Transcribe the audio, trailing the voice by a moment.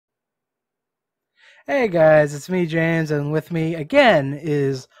Hey guys, it's me, James, and with me again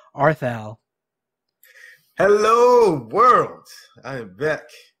is Arthal. Hello, world. I am back.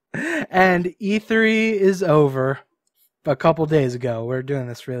 And E3 is over a couple days ago. We're doing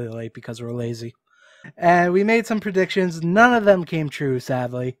this really late because we're lazy. And we made some predictions. None of them came true,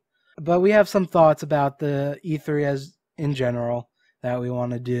 sadly. But we have some thoughts about the E3 as in general that we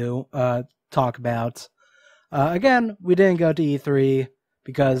want to talk about. Again, we didn't go to E3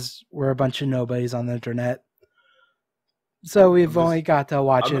 because we're a bunch of nobodies on the internet. So we've I'm just, only got to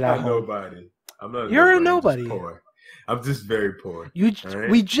watch I'm it at not home. nobody. I'm not a You're a nobody. I'm just nobody. poor. I'm just very poor. All right.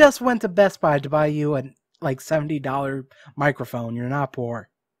 We just went to Best Buy to buy you a like $70 microphone. You're not poor.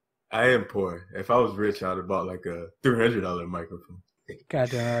 I am poor. If I was rich, I'd have bought like a $300 microphone. God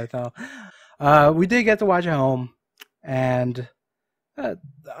damn it, though. We did get to watch at home, and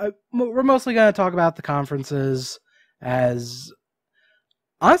we're mostly going to talk about the conferences. As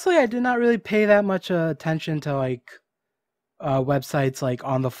honestly, I did not really pay that much attention to websites like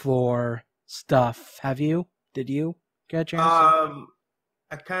on the floor stuff. Have you? Did you get a chance to?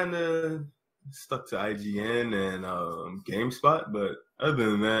 I kind of stuck to IGN and GameSpot, but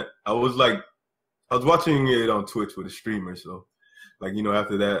other than that, I was watching it on Twitch with a streamer. So,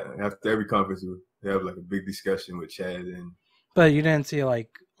 after that, after every conference, they have like a big discussion with Chad and But you didn't see like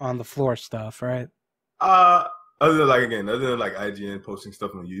on the floor stuff, right? Uh, other than like IGN posting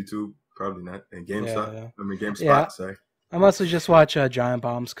stuff on YouTube, probably not. And Yeah, GameStop, yeah. I mean Yeah, GameSpot, sorry. I mostly just watch Giant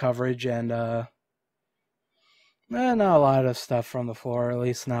Bomb's coverage and not a lot of stuff from the floor, at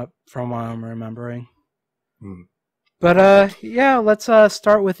least not from what I'm remembering. Hmm. But yeah, let's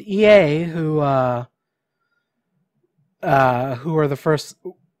start with EA, who were the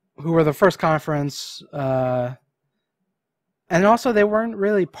first conference, and also they weren't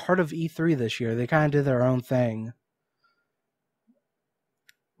really part of E3 this year. They kind of did their own thing,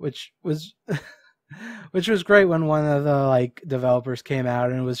 which was which was great when one of the like developers came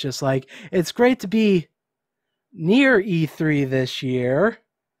out and was just like, "It's great to be near E3 this year."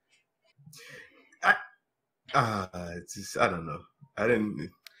 I, it's just, I don't know. I didn't.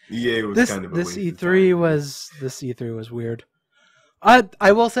 EA was This kind of a this waste of E3 time for me. was this E3 was weird.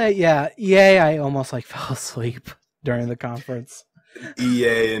 I will say, yeah, EA. I almost like fell asleep during the conference.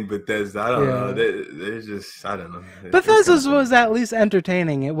 EA and Bethesda, I don't know. Yeah, They're just, I don't know. It was kind of Bethesda's funny. was at least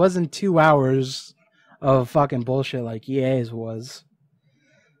entertaining. It wasn't 2 hours of fucking bullshit like EA's was.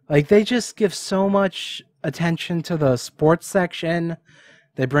 Like they just give so much attention to the sports section.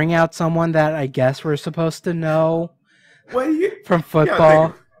 They bring out someone that I guess we're supposed to know Well, from you gotta think,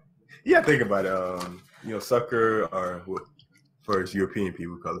 football. you gotta think about it. Soccer or what for us European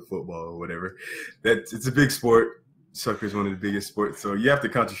people call it football or whatever. That it's a big sport. Soccer is one of the biggest sports, so you have to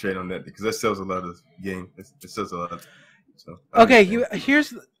concentrate on that because that sells a lot of game. It sells a lot. So I Okay, understand.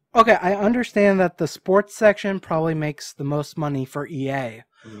 okay. I understand that the sports section probably makes the most money for EA,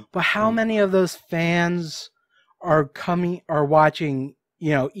 Mm-hmm. but how Mm-hmm. many of those fans are watching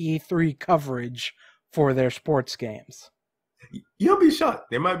E3 coverage for their sports games? You'll be shocked.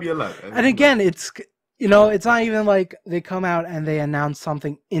 There might be a lot. And Who knows? again, it's not even like they come out and they announce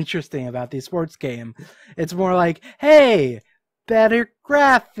something interesting about the sports game. It's more like, hey, better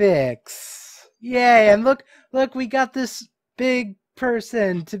graphics. Yay. And look, we got this big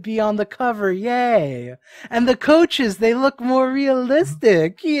person to be on the cover. Yay. And the coaches, they look more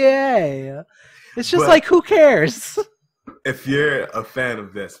realistic. Yay. It's just like, But who cares? if you're a fan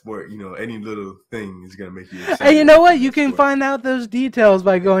of that sport, any little thing is gonna make you And you excited know what? about You that can sport. find out those details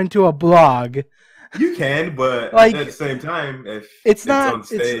by going to a blog. You can, but at the Like, same time, if it's it's not on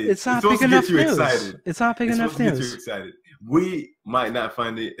stage, it's it's not big supposed to get enough you news. excited. It's not big It's enough supposed to get you news. excited. We might not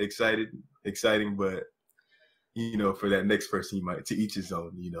find it exciting, but for that next person, you might to each his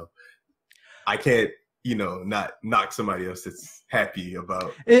own. I can't, not knock somebody else that's happy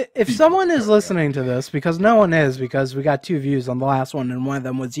about If FIFA someone is coming out. listening to this, because no one is, because we got 2 views on the last one and one of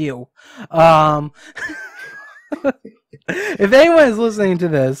them was you. Um, if anyone is listening to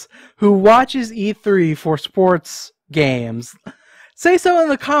this who watches E3 for sports games, say so in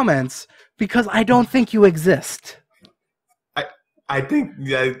the comments because I don't think you exist. I I think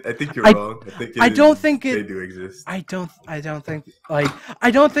you're I wrong. I think I don't think they it do exist. I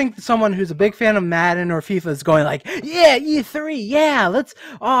don't think someone who's a big fan of Madden or FIFA is going like, yeah, E3, yeah,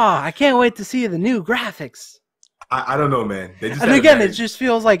 I can't wait to see the new graphics. I don't know, man. They just And had a again, it bad. just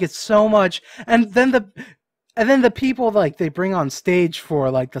feels like it's so much. And then the people like they bring on stage for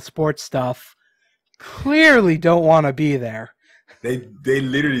like the sports stuff clearly don't want to be there. They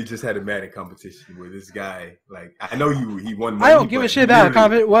literally just had a Madden competition where this guy, like, I know he won I money, don't give a but shit about a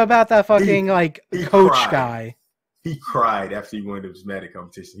comment. What about that he fucking like he coach cried. guy? he cried after he won the Madden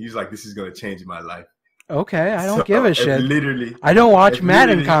competition. He was like, "This is gonna change my life." Okay, I don't So give a if shit. literally, I don't watch if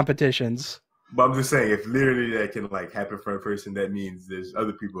Madden literally, competitions. but I'm just saying, if literally that can like happen for a person, that means there's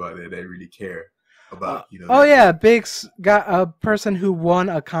other people out there that really care about Oh that yeah, game. Biggs got a person who won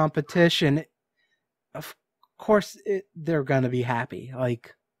a competition. Of course, they're gonna be happy.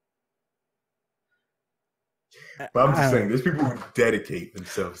 Like, But I'm I just don't saying, know. there's people who dedicate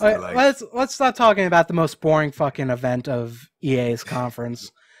themselves All to right, like. let's stop talking about the most boring fucking event of EA's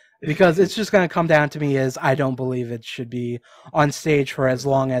conference, because it's just gonna come down to me as I don't believe it should be on stage for as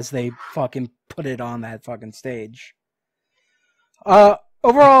long as they fucking put it on that fucking stage.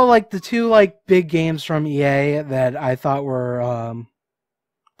 Overall, like the two like big games from EA that I thought were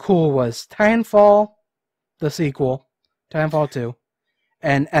cool was Titanfall, the sequel, Titanfall 2,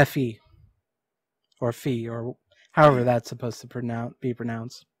 and FE or Fee or however that's supposed to be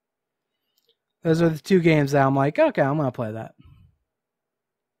pronounced. Those are the two games that I'm like, okay, I'm gonna play that.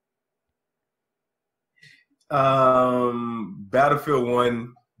 Battlefield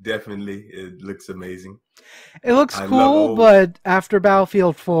 1, definitely, it looks amazing. It looks I love cool, old. but after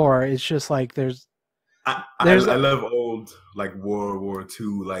Battlefield 4, it's just like I there's love old like World War II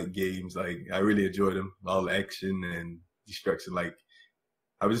like games. Like I really enjoy them, all action and destruction. Like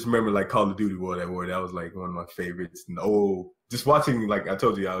I just remember like Call of Duty World at War. That was like one of my favorites. And just watching, like I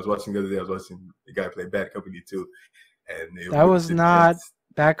told you, I was watching the other day. I was watching the guy play Bad Company 2, and it that looks was not intense.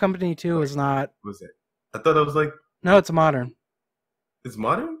 Bad Company 2 Like was not. what was that? I thought it was like No, it's modern. it's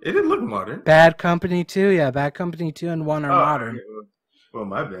modern. It didn't look modern. Bad Company 2, yeah, Bad Company 2 and 1 are Oh, modern. okay, well,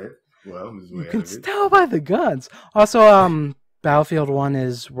 my bad. Well, I'm just You way can out of it. tell by the guns. Also, Battlefield 1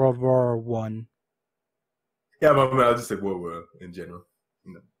 is World War 1. Yeah, but I'll just say World War in general.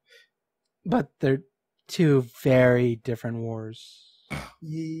 But they're two very different wars.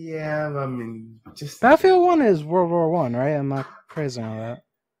 Yeah, I mean, just Battlefield 1 is World War 1, right? I'm not crazy on that.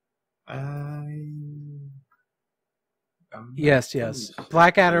 Yes.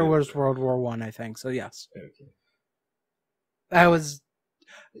 Blackadder was World War 1, I think. So yes. Okay. That was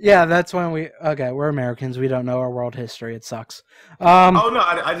that's when we're Americans, we don't know our world history. It sucks. Oh no,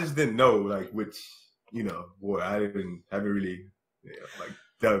 I just didn't know like which war. I haven't really like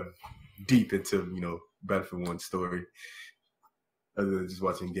dug deep into Battlefield 1 story other than just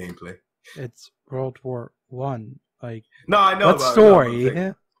watching gameplay. It's World War 1. Like, no, I know what about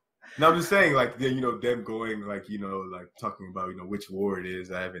story? No, I'm just saying like them going like like talking about which war it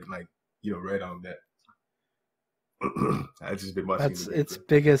is. I haven't like read on that. I just been watching. That's its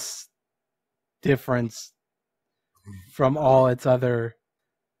biggest difference from all its other.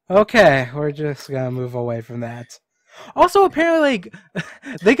 Okay, we're just gonna move away from that. Also, apparently,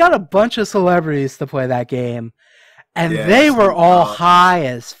 they got a bunch of celebrities to play that game, and they were all high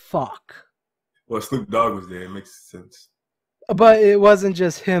as fuck. Well, Snoop Dogg was there. It makes sense. But it wasn't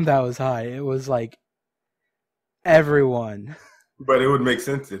just him that was high. It was like everyone. But it would make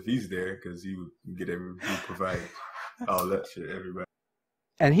sense if he's there because he would provide all that shit, everybody.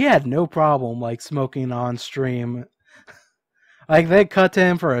 And he had no problem like smoking on stream. Like they cut to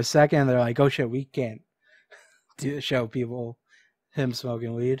him for a second. They're like, "Oh shit, we can't show people him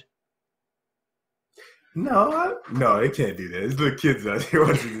smoking weed." No, they can't do that. There's little kids out there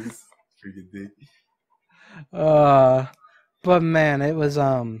watching this freaking thing. But man, it was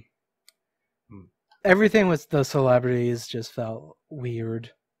everything with the celebrities just felt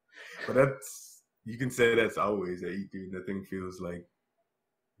weird. But you can say that's always at E3. Nothing feels like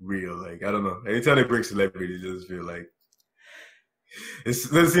real. Like I don't know. Anytime they bring celebrities, it just feel like it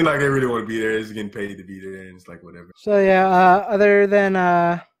doesn't seem like they really want to be there. They're just getting paid to be there, and it's like whatever. So yeah, other than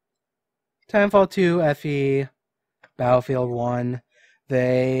Titanfall 2, FE, Battlefield 1,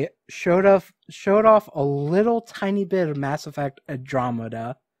 they showed off a little tiny bit of Mass Effect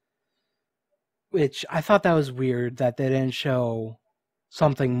Andromeda, which I thought that was weird that they didn't show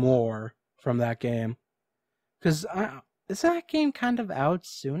something more from that game. Because is that game kind of out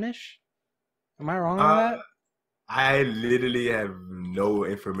soonish? Am I wrong on that? I literally have no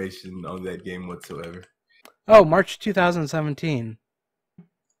information on that game whatsoever. Oh, March 2017.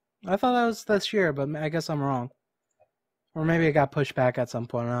 I thought that was this year, but I guess I'm wrong. Or maybe it got pushed back at some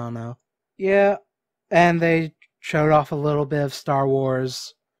point, I don't know. Yeah, and they showed off a little bit of Star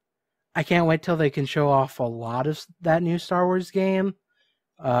Wars. I can't wait till they can show off a lot of that new Star Wars game.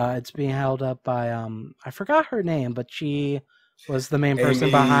 It's being held up by, I forgot her name, but she was the main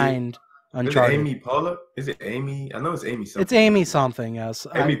person behind Uncharted. Is it Amy Pollock? Is it Amy? I know it's Amy something. It's Amy something, yes.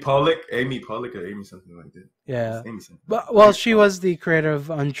 Amy Pollock or Amy something like that. Yeah. Amy something. But, well, she was the creator of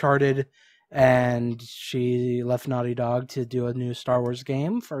Uncharted, and she left Naughty Dog to do a new Star Wars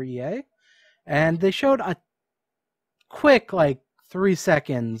game for EA. And they showed a quick, like 3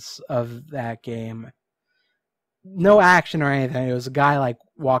 seconds of that game. No action or anything. It was a guy like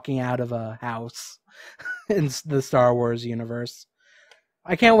walking out of a house in the Star Wars universe.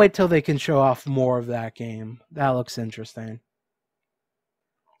 I can't wait till they can show off more of that game. That looks interesting.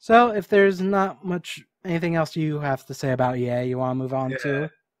 So, if there's not much anything else you have to say about EA, you want to move on to?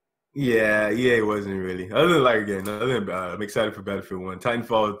 Yeah, EA wasn't really. Other than I'm excited for Battlefield 1.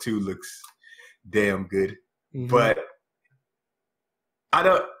 Titanfall 2 looks damn good. Mm-hmm. But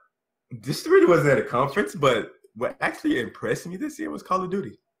this really wasn't at a conference, but what actually impressed me this year was Call of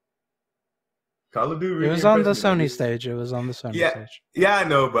Duty. Call of Duty really It was on the Sony stage. It was on the Sony stage. Yeah, I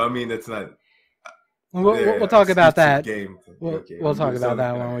know, but I mean, that's not... We'll talk about that. Game. We'll talk about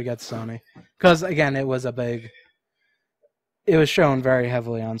that when we get to Sony. Because, again, it was shown very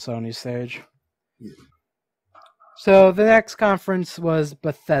heavily on Sony's stage. Yeah. So the next conference was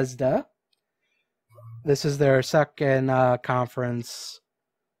Bethesda. This is their second conference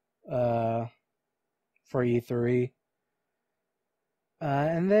for E3.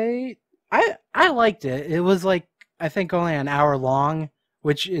 And I liked it. It was like, I think only an hour long,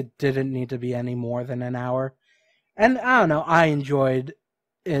 which it didn't need to be any more than an hour. And I don't know, I enjoyed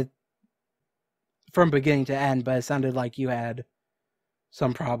it from beginning to end, but it sounded like you had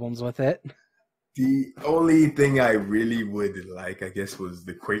some problems with it. The only thing I really would like, I guess, was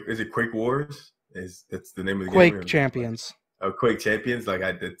the Quake. Is it Quake Wars? That's the name of the game? Quake Champions. Oh, Quake Champions.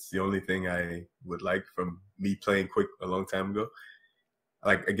 That's the only thing I would like from me playing Quake a long time ago.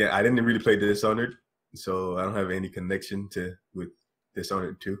 Like, again, I didn't really play Dishonored, so I don't have any connection with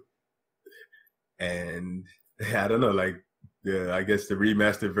Dishonored 2. And I don't know, I guess the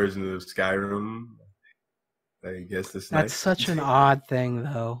remastered version of Skyrim, I guess that's nice. Such an odd thing,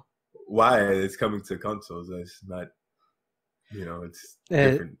 though. Why? It's coming to consoles. It's not, it's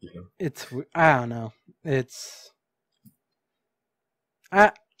different, It's, I don't know.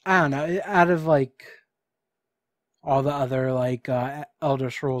 I don't know. Out of, all the other,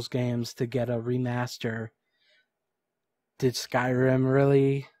 Elder Scrolls games to get a remaster, did Skyrim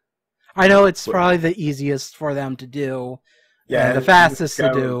really... I know it's probably the easiest for them to do, and the fastest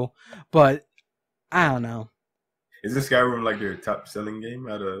to do, but I don't know. Is this Skyrim their top-selling game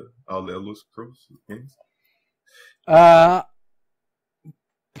out of all the Elder Scrolls games?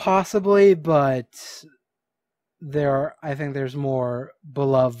 Possibly, but I think there's more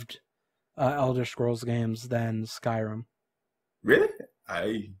beloved Elder Scrolls games than Skyrim. Really?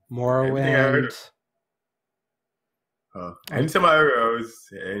 Morrowind. Anytime I heard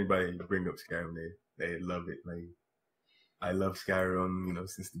anybody bring up Skyrim, they love it. I love Skyrim,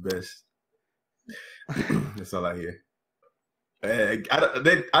 since the best. That's all I hear. I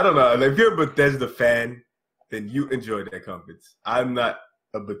don't know. If you're a Bethesda fan, then you enjoy that conference. I'm not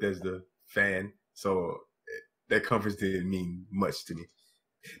a Bethesda fan, so that conference didn't mean much to me.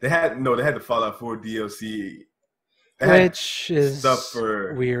 They had the Fallout 4 DLC, which is stuff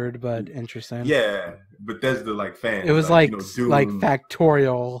weird but interesting. Yeah, Bethesda fans. It was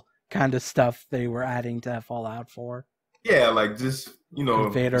Factorial kind of stuff they were adding to Fallout 4. Yeah, just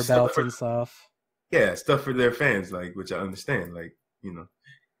Invader belts and stuff. Yeah, stuff for their fans, which I understand.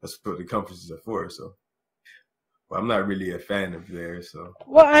 That's what the conferences are for. So, I'm not really a fan of theirs. So,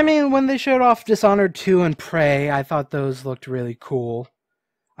 well, I mean, when they showed off Dishonored 2 and Prey, I thought those looked really cool.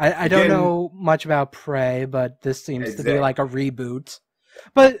 I don't know much about Prey, but this seems to be like a reboot.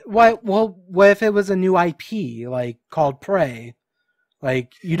 But what if it was a new IP, called Prey?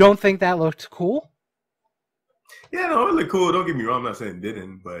 You don't think that looked cool? Yeah, no, it looked cool. Don't get me wrong. I'm not saying it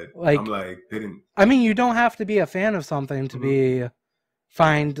didn't, but didn't. I mean, you don't have to be a fan of something to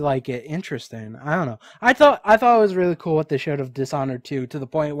find it interesting. I don't know. I thought it was really cool what they showed of Dishonored 2 to the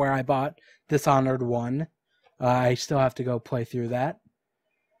point where I bought Dishonored 1. I still have to go play through that.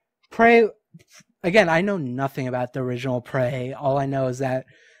 Prey, again, I know nothing about the original Prey. All I know is that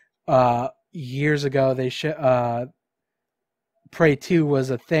years ago Prey 2 was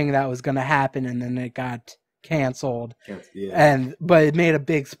a thing that was going to happen, and then it got canceled. Yeah. But it made a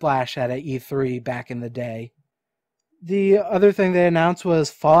big splash at E3 back in the day. The other thing they announced was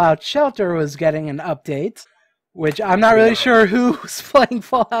Fallout Shelter was getting an update, which I'm not really sure who's playing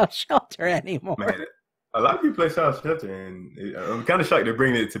Fallout Shelter anymore. Man, a lot of people play Fallout Shelter, and I'm kind of shocked they're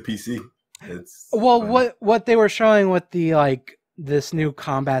bringing it to PC. What they were showing with the this new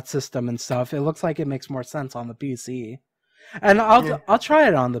combat system and stuff, it looks like it makes more sense on the PC. And I'll try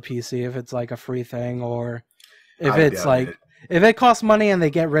it on the PC if it's a free thing, or if it's if it costs money and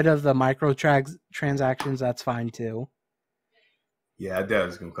they get rid of the transactions, that's fine too. Yeah, I doubt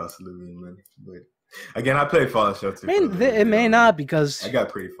it's gonna cost a little bit of money. But again, I played Fallout Shelter. It may not, because I got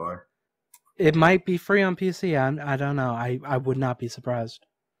pretty far. It might be free on PC. I don't know. I would not be surprised.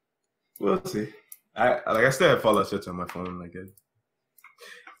 We'll see. I still have Fallout Shelter on my phone. Like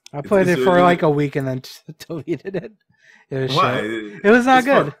I played it for like a week and then deleted it. It was why? shit. It was not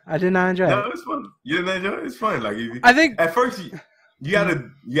good. Fun. I did not enjoy it. No, it's fun. You didn't enjoy it? It's fun. Like I think at first you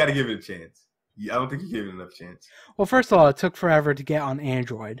gotta give it a chance. I don't think you gave it enough chance. Well, first of all, it took forever to get on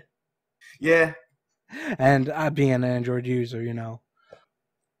Android. Yeah. And being an Android user, you know.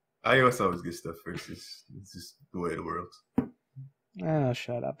 iOS always gets stuff first. It's just the way of the world. Oh,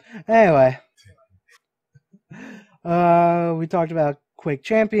 shut up. Anyway. We talked about Quake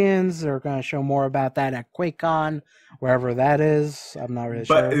Champions. They're going to show more about that at QuakeCon, wherever that is. I'm not really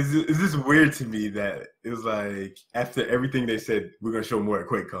sure. But is this weird to me that it was like, after everything they said, we're going to show more at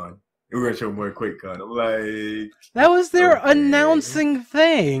QuakeCon. We're going to show more at QuakeCon. I'm like... That was their announcing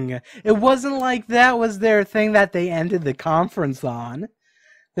thing. It wasn't like that was their thing that they ended the conference on.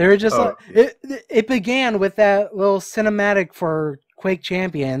 They were just it began with that little cinematic for Quake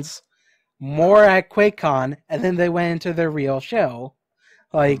Champions, more at QuakeCon, and then they went into their real show.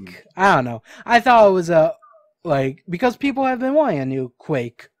 Like, I don't know. I thought it was because people have been wanting a new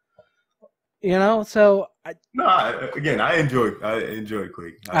Quake. You know, so... I enjoy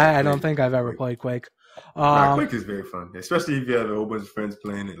Quake. I don't think I've ever played Quake. Quake is very fun, especially if you have a whole bunch of friends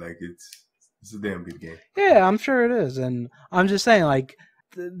playing it. Like, it's a damn good game. Yeah, I'm sure it is. And I'm just saying, like,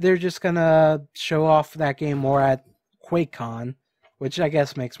 they're just going to show off that game more at QuakeCon, which I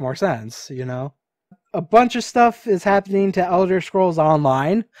guess makes more sense, you know? A bunch of stuff is happening to Elder Scrolls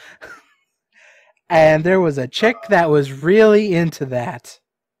Online. And there was a chick that was really into that.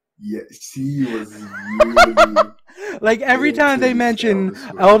 Yeah, she was really... like, every time they mention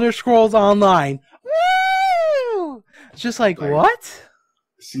Elder Scrolls Online, woo! It's just like, what?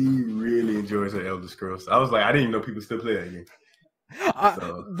 She really enjoys her Elder Scrolls. I was like, I didn't even know people still play that game.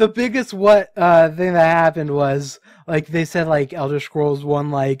 The biggest thing that happened was, like, they said, like, Elder Scrolls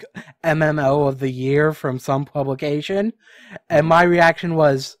won, like, MMO of the year from some publication. And my reaction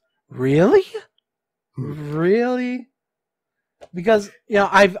was, really? Really? Because, you know,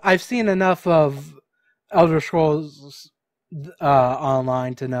 I've seen enough of Elder Scrolls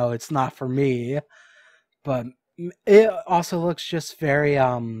Online to know it's not for me, but it also looks just very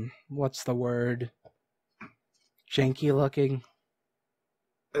what's the word? Janky looking.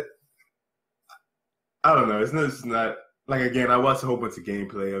 I don't know. It's not like, again, I watched a whole bunch of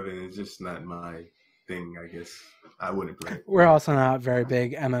gameplay of it, and it's just not my thing. I guess I wouldn't play it. We're also not very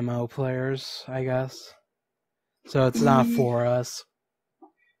big MMO players, I guess. So it's not for us.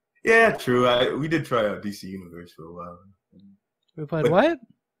 Yeah, true. We did try out DC Universe for a while. We played what?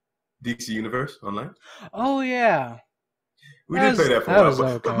 DC Universe Online. Oh, yeah. We did play that for a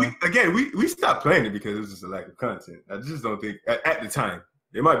while. Okay. But we stopped playing it because it was just a lack of content. I just don't think, at the time,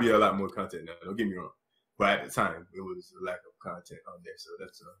 there might be a lot more content now. Don't get me wrong. But at the time, it was a lack of content on there. So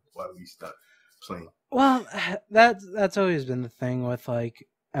that's why we stopped playing. Well, that's always been the thing with, like,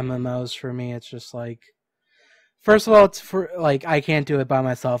 MMOs for me. It's just like, first of all, it's for, like, I can't do it by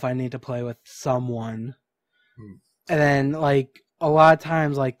myself. I need to play with someone. And then, like, a lot of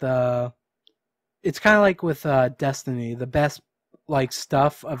times, like, it's kind of like with Destiny. The best, like,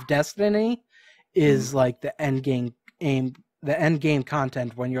 stuff of Destiny is, like, the end game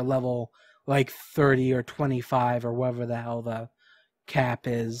content when you're level, like, 30 or 25 or whatever the hell the cap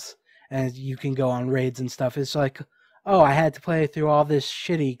is. And you can go on raids and stuff. It's like, oh, I had to play through all this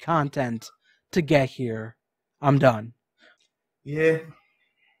shitty content to get here. I'm done. Yeah.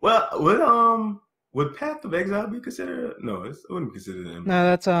 Well, would Path of Exile be considered? No, it wouldn't be considered an MMO.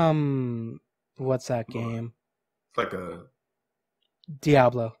 No, that's what's that game? It's like a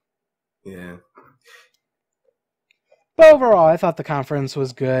Diablo. Yeah. But overall, I thought the conference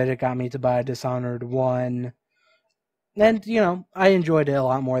was good. It got me to buy Dishonored 1. And, you know, I enjoyed it a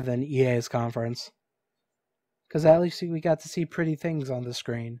lot more than EA's conference. Because at least we got to see pretty things on the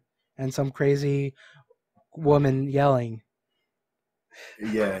screen. And some crazy woman yelling.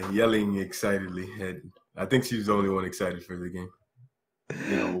 Yeah, yelling excitedly. I think she was the only one excited for the game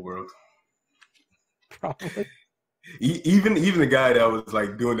in the whole world. Probably. Even the guy that was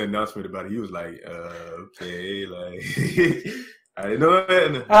like doing the announcement about it, he was like, okay, like I didn't know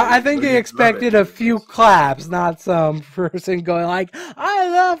that. I think he expected a few claps, not some person going like, I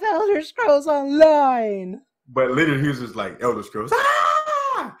love Elder Scrolls Online. But literally he was just like, Elder Scrolls.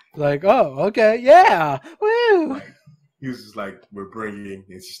 Ah! Like, oh, okay, yeah. Woo. Like, he was just like, we're bringing,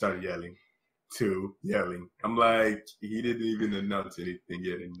 and she started yelling. I'm like, he didn't even announce anything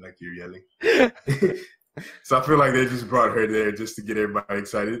yet, and like, you're yelling. So I feel like they just brought her there just to get everybody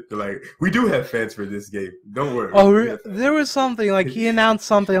excited. They're like, we do have fans for this game. Don't worry. Oh, there was something, like, he announced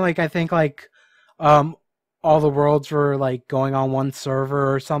something, like, I think, like, um, all the worlds were like going on one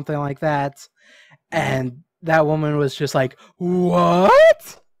server or something like that, and that woman was just like,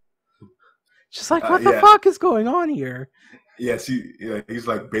 "What?" Just like, what the Yeah, fuck is going on here? yeah. He's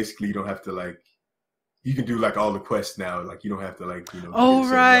like basically you don't have to like you can do like all the quests now. Like you don't have to like get a Oh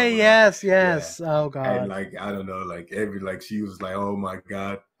certain right, level now. yes, Yeah, yes. Oh and god. like I don't know, like she was like, oh my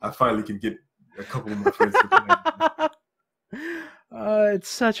god, I finally can get a couple of my friends to play. It's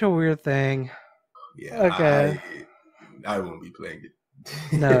such a weird thing. Yeah, Okay. I won't be playing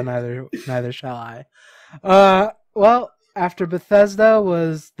No, it. neither shall I. Well, after Bethesda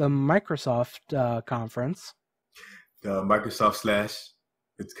was the Microsoft conference. The Microsoft Slash,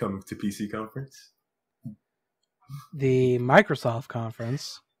 it's coming to PC conference. The Microsoft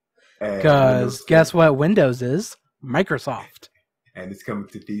conference. And Because Windows 10. guess what Windows is? Microsoft. And it's coming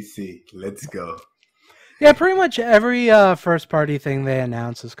to PC. Let's go. Yeah, pretty much every first party thing they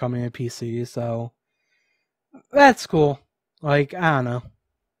announce is coming to PC, so that's cool. Like, I don't know.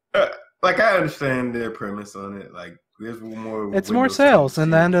 Like I understand their premise on it. Like there's more. It's more Windows 10 sales. In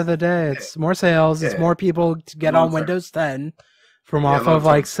the end of series. the day, it's more sales. It's Yeah, more people to get on long term. Windows 10 from Yeah, off long of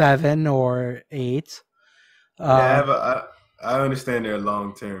like term. 7 or 8. Yeah, I understand their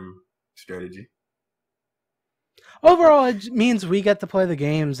long term strategy. Overall, it means we get to play the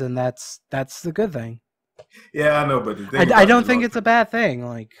games, and that's the good thing. Yeah, I know, but the thing I about don't their think long it's a term, bad thing.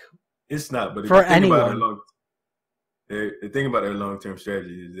 Like it's not. But for the thing about anyone. the thing about their long term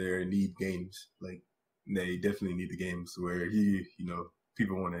strategy is they need games. Like they definitely need the games where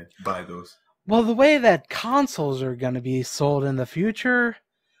people want to buy those. Well, the way that consoles are going to be sold in the future,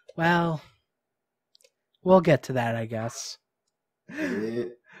 well, we'll get to that, I guess. Yeah.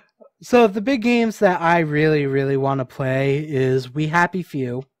 So the big games that I really, really want to play is We Happy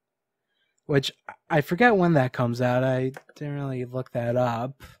Few, which I forget when that comes out. I didn't really look that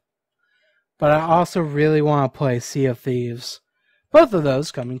up. But I also really want to play Sea of Thieves. Both of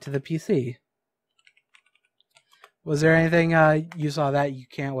those coming to the PC. Was there anything you saw that you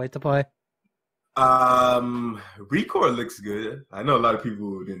can't wait to play? Recore looks good. I know a lot of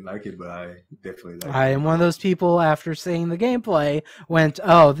people didn't like it, but I definitely like I am one of those people, after seeing the gameplay, went,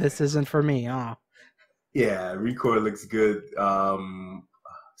 oh, this isn't for me. Oh. Yeah, Recore looks good. Scalebound.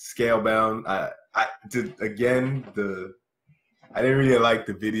 I did again I didn't really like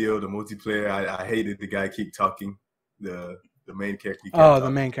the video, the multiplayer. I hated the guy keep talking. The main character. Oh, the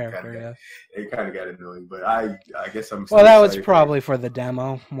main character, yeah. It kind of got annoying, but I guess I'm. Well, that was probably for the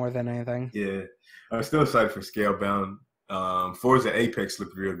demo more than anything. Yeah, I'm still excited for Scalebound. Forza Apex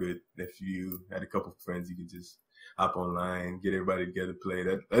looked real good. If you had a couple of friends, you could just hop online, get everybody together, play.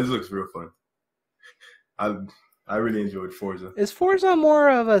 That looks real fun. I really enjoyed Forza. Is Forza more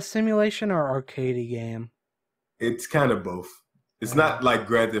of a simulation or arcadey game? It's kind of both. It's not like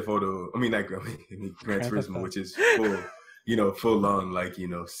Grand Theft Auto. I mean, not Gran Turismo, which is full on like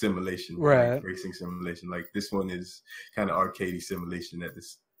simulation, right? Like racing simulation. Like this one is kind of arcadey simulation at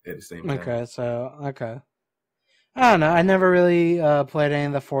the same time. Okay. I don't know. I never really played any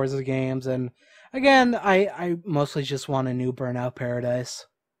of the Forza games, and again, I mostly just want a new Burnout Paradise,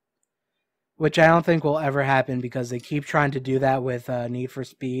 which I don't think will ever happen because they keep trying to do that with Need for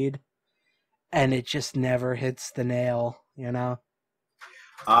Speed, and it just never hits the nail,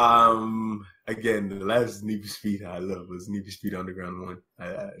 Again, the last Need for Speed I love was Need for Speed Underground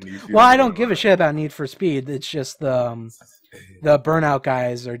 1. I don't give a shit about Need for Speed. It's just the Burnout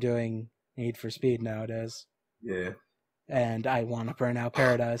guys are doing Need for Speed nowadays. Yeah. And I want a Burnout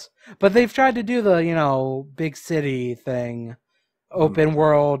Paradise. But they've tried to do the, big city thing, open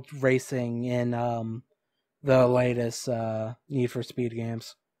world racing in the latest Need for Speed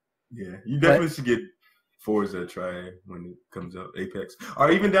games. Yeah, you definitely should get Forza try when it comes out, Apex,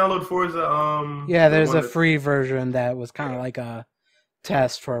 or even download Forza. Yeah, there's a free version that was kind of like a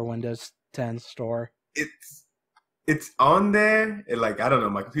test for a Windows 10 store. It's on there. I don't know.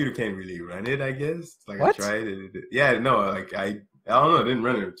 My computer can't really run it. I guess. What? I tried it. Yeah, no. I don't know. I didn't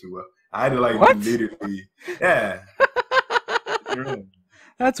run it too well. I had to what? literally. Yeah.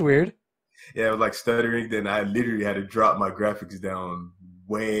 That's weird. Yeah, it was like stuttering. Then I literally had to drop my graphics down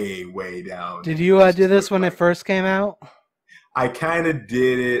way down. Did you do this when it first came out? I kind of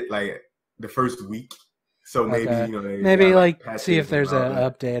did it like the first week. So maybe maybe see if there's an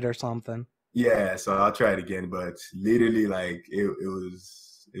update or something. Yeah, so I'll try it again, but literally it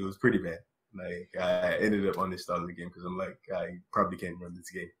was pretty bad. I ended up uninstalling the game because I'm like, I probably can't run this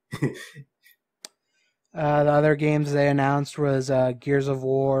game. The other games they announced was Gears of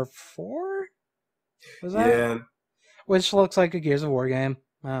War 4? Was that? Yeah. Which looks like a Gears of War game.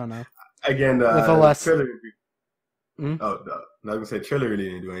 I don't know. Again, with a less. trailer. Oh, not gonna say trailer really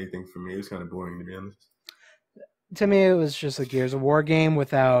didn't do anything for me. It was kind of boring to be honest. To me, it was just a Gears of War game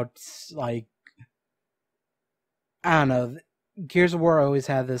without, like, I don't know. Gears of War always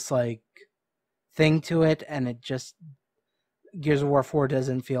had this, like, thing to it, and it just, Gears of War 4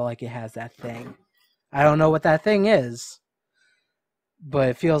 doesn't feel like it has that thing. I don't know what that thing is, but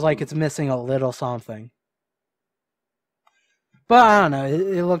it feels like it's missing a little something. But I don't know.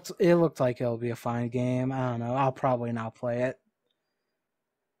 It looked like it'll be a fine game. I don't know. I'll probably not play it.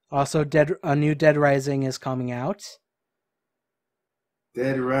 Also, a new Dead Rising is coming out.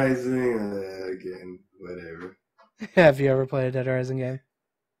 Dead Rising again, whatever. Have you ever played a Dead Rising game?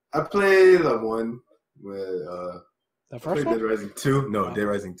 I played the one with the first one? Dead Rising 2. No, Dead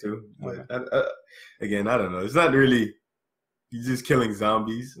Rising 2. But okay. Again, I don't know. It's not really. You're just killing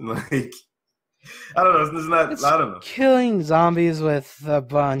zombies. Like, I don't know. It's not. I don't know. Killing zombies with a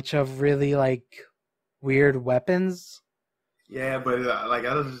bunch of really, like, weird weapons. Yeah, but like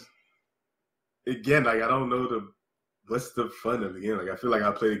I don't. Again, like I don't know what's the fun of the game. Like I feel like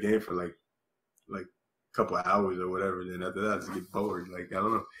I play the game for like a couple of hours or whatever. Then after that, I just get bored. Like I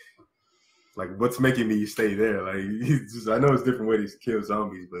don't know. Like what's making me stay there? Like I know it's different ways to kill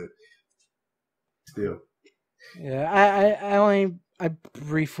zombies, but still. Yeah, I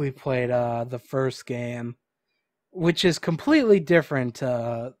briefly played the first game, which is completely different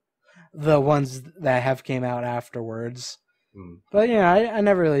to the ones that have came out afterwards. But yeah, I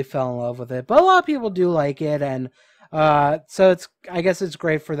never really fell in love with it. But a lot of people do like it, and so I guess it's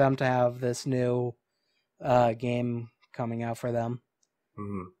great for them to have this new game coming out for them.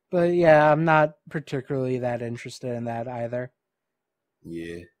 Mm-hmm. But yeah, I'm not particularly that interested in that either.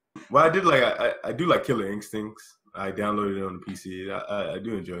 Yeah. Well, I do like Killer Instincts. I downloaded it on the PC. I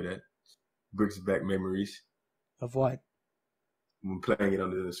do enjoy that. Brings back memories. Of what? When playing it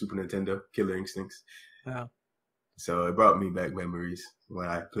on the Super Nintendo, Killer Instincts. Oh. So it brought me back memories when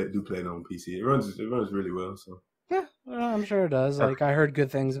I do play it on PC. It runs really well. So yeah, well, I'm sure it does. Like I heard good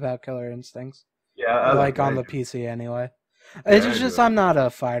things about Killer Instincts. Yeah, I like on the PC anyway. Yeah, it's just I'm not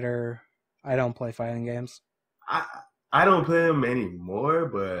a fighter. I don't play fighting games. I don't play them anymore,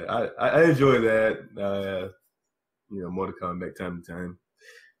 but I enjoy that. Mortal Kombat time to time.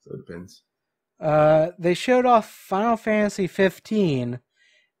 So it depends. They showed off Final Fantasy 15.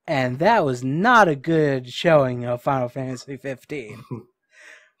 And that was not a good showing of Final Fantasy 15.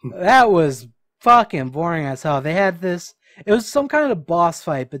 That was fucking boring as hell. They had this. It was some kind of boss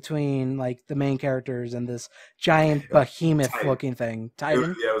fight between like the main characters and this giant behemoth-looking thing.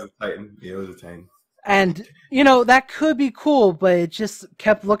 Titan. It was a Titan. Yeah, it was a Titan. And that could be cool, but it just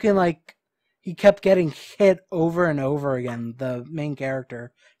kept looking like he kept getting hit over and over again. The main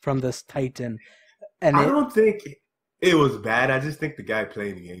character from this Titan. And I don't think it was bad. I just think the guy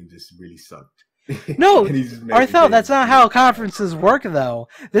playing the game just really sucked. No, Arthel, that's not how conferences work, though.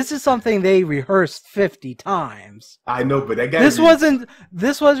 This is something they rehearsed 50 times. I know, but that guy. This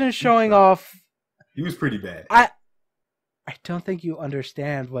wasn't showing off. He was pretty bad. I don't think you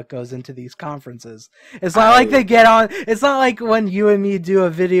understand what goes into these conferences. It's not like they get on. It's not like when you and me do a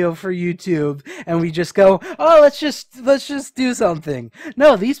video for YouTube and we just go, "Oh, let's just do something."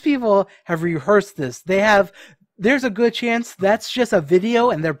 No, these people have rehearsed this. There's a good chance that's just a video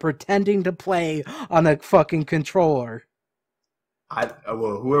and they're pretending to play on a fucking controller.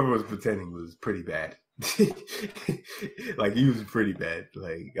 Whoever was pretending was pretty bad. Like, he was pretty bad,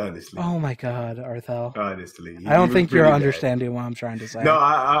 like, honestly. Oh my god, Arthel. Honestly. I don't think you're understanding what I'm trying to say. No,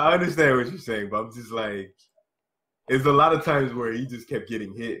 I understand what you're saying, but I'm just like, there's a lot of times where he just kept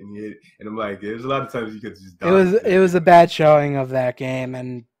getting hit, and I'm like, there's a lot of times you could just die. It was a bad showing of that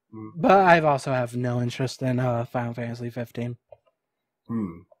game, but I also have no interest in Final Fantasy 15. Let's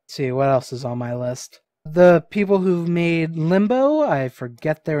see, what else is on my list? The people who've made Limbo, I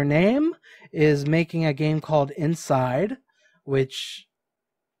forget their name, is making a game called Inside, which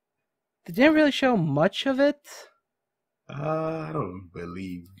they didn't really show much of it. I don't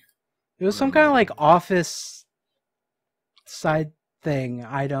believe. It was some kind of like office side thing.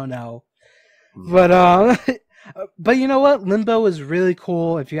 I don't know. But you know what? Limbo is really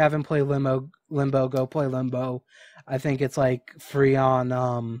cool. If you haven't played Limbo, go play Limbo. I think it's like free on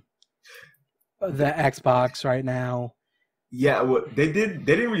the Xbox right now. Yeah, well, they didn't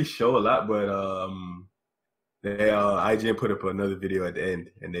really show a lot, but IGN put up another video at the end,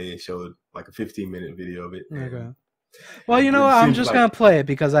 and they showed like a 15-minute video of it. Okay. Well, you know what? I'm just gonna play it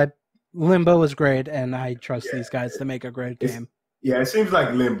because Limbo is great, and I trust these guys to make a great game. Yeah, it seems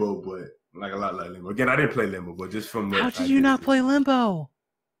like Limbo, but like a lot like Limbo. Again, I didn't play Limbo, but just from how did you not play Limbo?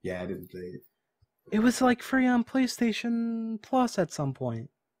 Yeah, I didn't play it. It was like free on PlayStation Plus at some point.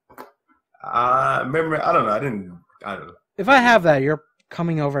 Remember, I don't know. I don't know. If I have that, you're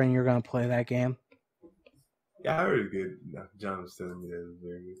coming over and you're gonna play that game. Yeah, I heard it good. John was telling me that it was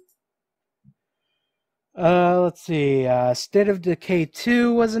very good. Let's see. State of Decay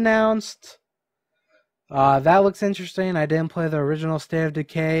 2 was announced. That looks interesting. I didn't play the original State of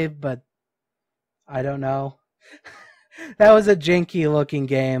Decay, but I don't know. That was a janky looking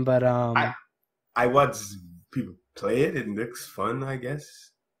game, but I watched people play it. It looks fun, I guess.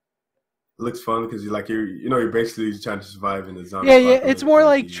 It looks fun because you're basically trying to survive in a zombie yeah, apocalypse. it's more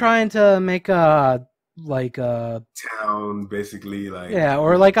like trying to make a town, basically,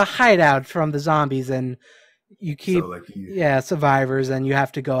 or like a hideout from the zombies, and you keep survivors, and you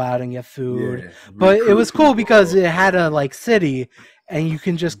have to go out and get food. But it was cool because it had a city, and you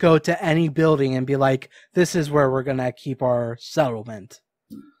can just go to any building and be like, "This is where we're gonna keep our settlement."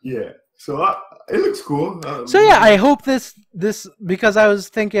 Yeah, so it looks cool. So yeah, I hope this because I was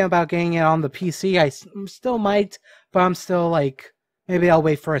thinking about getting it on the PC. I still might, but I'm still like, maybe I'll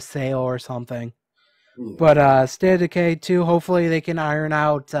wait for a sale or something. Yeah. But State of Decay 2, hopefully they can iron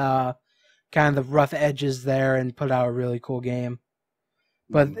out kind of the rough edges there and put out a really cool game.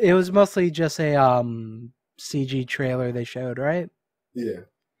 But it was mostly just a CG trailer they showed, right? Yeah.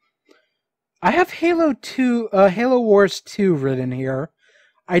 I have Halo Wars 2 written here.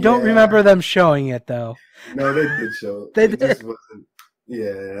 I don't remember them showing it though. No, they did show it. It just wasn't.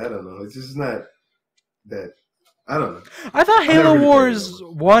 Yeah, I don't know. It's just not that. I don't know. I thought Halo Wars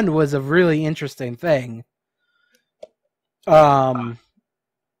 1 was a really interesting thing. Do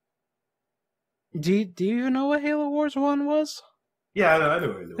you even know what Halo Wars 1 was? Yeah, I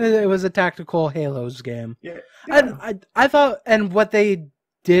know. It was a tactical Halos game. Yeah. I thought, and what they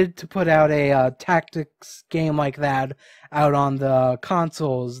did to put out a tactics game like that out on the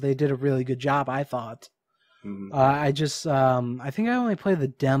consoles, they did a really good job, I thought. Mm-hmm. I think I only played the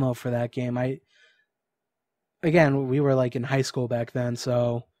demo for that game. Again, we were like in high school back then,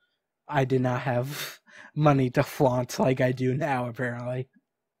 so I did not have money to flaunt like I do now, apparently.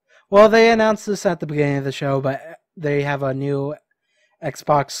 Well, they announced this at the beginning of the show, but they have a new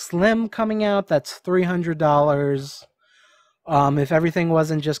Xbox Slim coming out. That's $300. If everything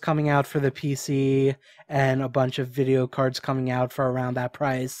wasn't just coming out for the PC and a bunch of video cards coming out for around that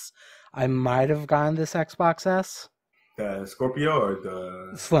price, I might have gotten this Xbox S. The Scorpio or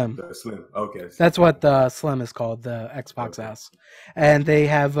the Slim? The Slim. Okay. That's what the Slim is called, the Xbox S. And they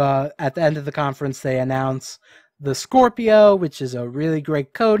have, at the end of the conference, they announce the Scorpio, which is a really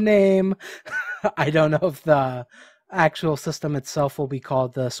great code name. I don't know if the actual system itself will be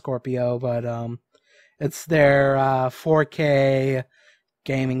called the Scorpio, but it's their 4K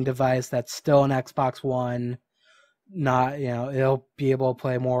gaming device that's still an Xbox One. Not, it'll be able to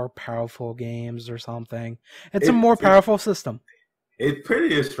play more powerful games or something. It's a more powerful system. It's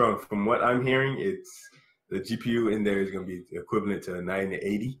pretty strong. From what I'm hearing, the GPU in there is going to be equivalent to a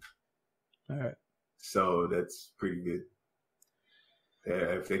 9080. All right. So that's pretty good.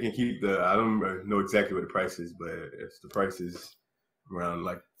 If they can keep I don't know exactly what the price is, but if the price is around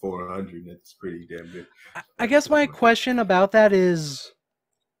like 400, that's pretty damn good. I guess my question about that is,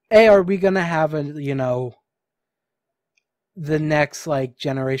 are we going to have the next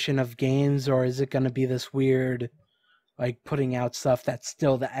generation of games, or is it going to be this weird putting out stuff that's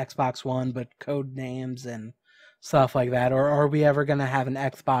still the Xbox One but code names and stuff like that? Or are we ever going to have an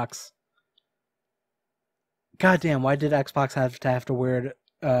Xbox? Goddamn, why did Xbox have to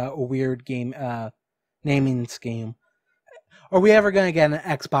a weird game naming scheme? Are we ever going to get an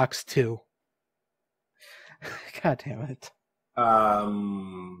Xbox 2? God damn it. I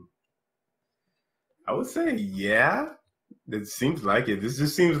would say yeah. It seems like it. This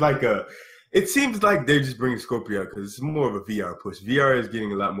just seems like it seems like they're just bringing Scorpio because it's more of a VR push. VR is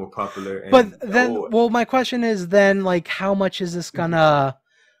getting a lot more popular. And, but then, my question is then, how much is this gonna,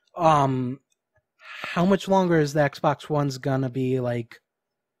 how much longer is the Xbox One's gonna be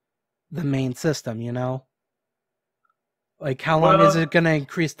the main system? How long is it gonna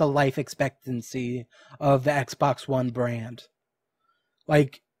increase the life expectancy of the Xbox One brand?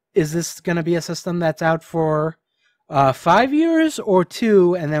 Is this gonna be a system that's out for 5 years or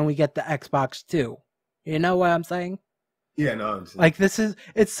 2, and then we get the Xbox 2? You know what I'm saying? Yeah, no, I'm saying.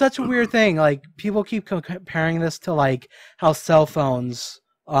 It's such a weird thing. People keep comparing this to how cell phones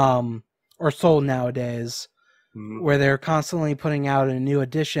are sold nowadays, where they're constantly putting out a new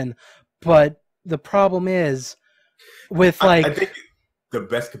edition. But the problem is with I think the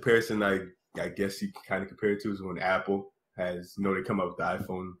best comparison I guess you can kind of compare it to is when Apple has, they come up with the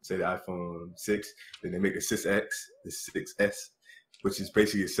iPhone, say the iPhone 6, then they make the 6X, the 6S, which is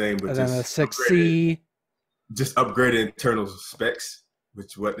basically the same, but then the 6C. Just upgraded internal specs,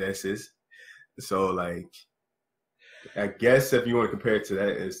 which what this is. So I guess if you want to compare it to that,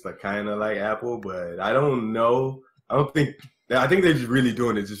 it's like kind of like Apple, but I don't know. I don't think. I think they're just really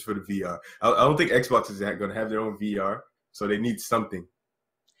doing it just for the VR. I don't think Xbox is going to have their own VR, so they need something.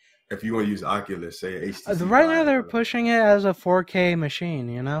 If you want to use Oculus, say HTC Right now, Vive, they're pushing it as a 4K machine.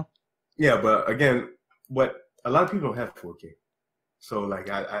 You know. Yeah, but again, what a lot of people don't have 4K, so like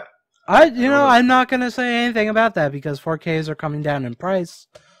I'm not gonna say anything about that because 4Ks are coming down in price.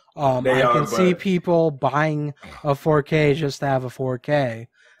 I can see people buying a 4K just to have a 4K.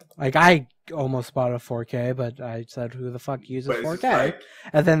 Like I almost bought a 4K, but I said, "Who the fuck uses 4K?"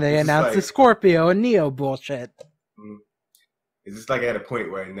 And then they announced the Scorpio and Neo bullshit. It's just like at a point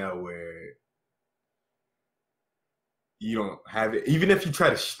right now where you don't have it. Even if you try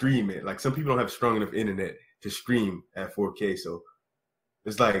to stream it, like some people don't have strong enough internet to stream at 4K. So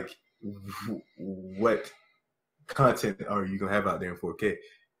it's like, what content are you gonna have out there in 4K?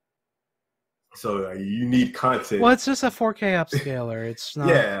 So you need content. Well, it's just a 4K upscaler. It's not.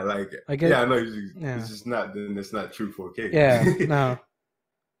 Yeah, I know. It's just not. Then it's not true 4K. Yeah, no.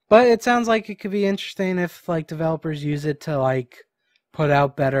 But it sounds like it could be interesting if like developers use it to like put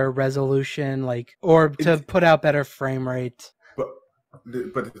out better resolution, or to put out better frame rate. But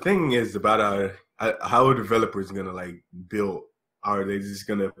the thing is about how are developers gonna like build? Are they just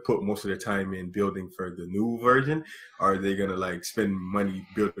gonna put most of their time in building for the new version? Or are they gonna like spend money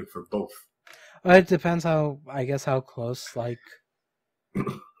building for both? It depends how close. Like,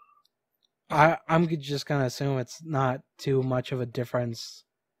 I'm just gonna assume it's not too much of a difference.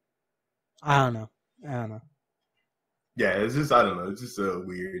 I don't know. Yeah, it's just I don't know. It's just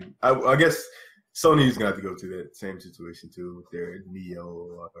weird. I guess Sony's gonna have to go through that same situation too with their Neo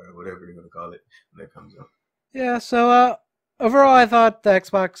or whatever they're gonna call it when that comes out. Yeah. So overall, I thought the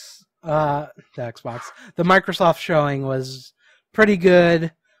Microsoft showing was pretty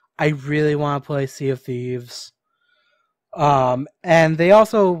good. I really want to play Sea of Thieves. And they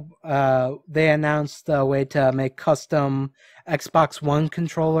also they announced a way to make custom Xbox One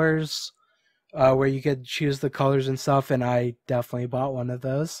controllers, where you could choose the colors and stuff, and I definitely bought one of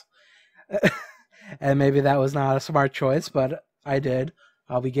those. And maybe that was not a smart choice, but I did.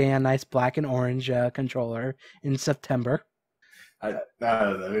 I'll be getting a nice black and orange controller in September. I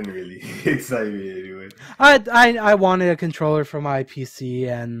didn't really excite me anyway. I wanted a controller for my PC,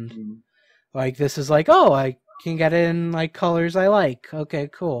 and like this is like, oh, I can get it in like colors I like. Okay,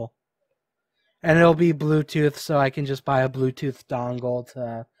 cool. And it'll be Bluetooth, so I can just buy a Bluetooth dongle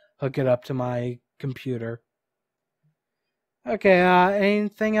to hook it up to my computer. Okay,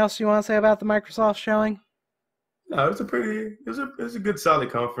 anything else you want to say about the Microsoft showing? No, it was a good solid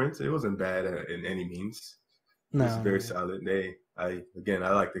conference. It wasn't bad in any means. No. It was very solid. I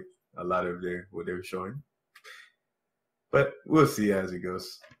liked a lot of what they were showing. But we'll see as it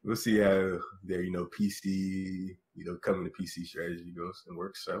goes. We'll see how their PC, coming to PC strategy goes and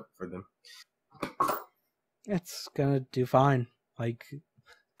works out for them. It's gonna do fine. Like,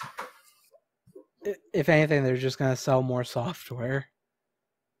 if anything, they're just gonna sell more software.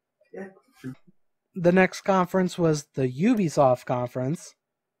 Yeah, true. The next conference was the Ubisoft conference,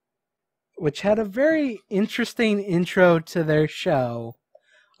 which had a very interesting intro to their show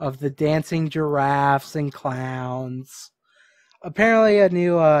of the dancing giraffes and clowns. Apparently a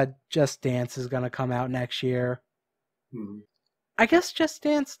new Just Dance is going to come out next year. I guess Just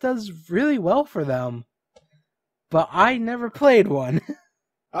Dance does really well for them, but I never played one.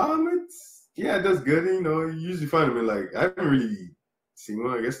 It does good. You usually find them in I haven't really seen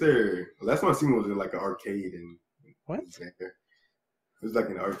one. I guess last time I seen one was in an arcade. What? It was like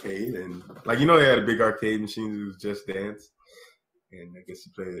an arcade, and they had a big arcade machine. It was Just Dance, and I guess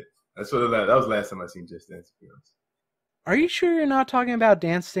you played it. That was the last time I seen Just Dance. To be honest. Are you sure you're not talking about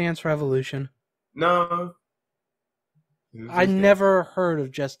Dance Dance Revolution? No. I never heard of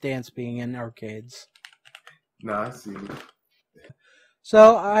Just Dance being in arcades. No, I see.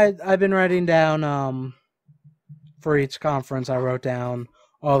 So I've been writing down for each conference. I wrote down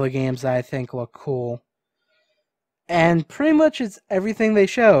all the games that I think look cool. And pretty much it's everything they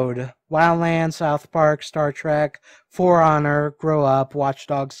showed. Wildlands, South Park, Star Trek, For Honor, Grow Up, Watch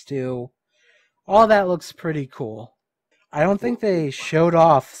Dogs 2. All that looks pretty cool. I don't think they showed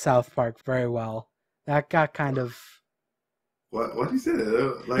off South Park very well. That got kind of... What do you say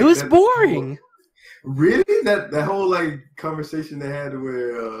that? It was boring. Really? That whole conversation they had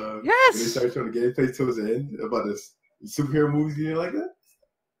where yes, when they started showing the gameplay towards the end about the superhero movies, you didn't like that?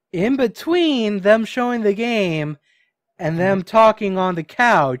 In between them showing the game and them talking on the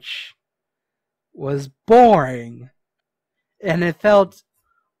couch was boring. And it felt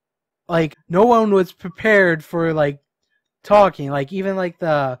like no one was prepared for talking. Even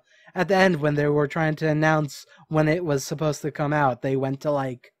the at the end when they were trying to announce when it was supposed to come out, they went to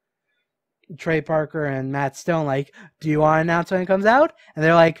like Trey Parker and Matt Stone, like, do you want to announce when it comes out? And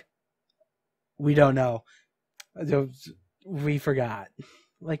they're like, we don't know. We forgot.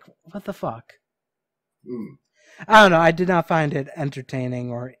 Like, what the fuck? I don't know. I did not find it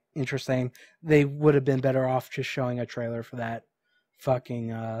entertaining or interesting. They would have been better off just showing a trailer for that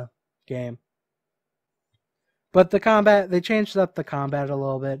fucking game. But the combat, they changed up the combat a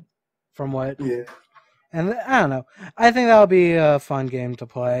little bit from what... Yeah. And I don't know. I think that'll be a fun game to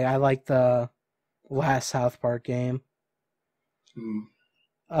play. I like the last South Park game.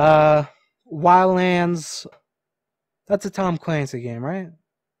 Wildlands... That's a Tom Clancy game, right?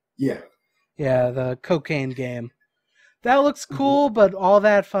 Yeah. Yeah, the cocaine game. That looks cool, but all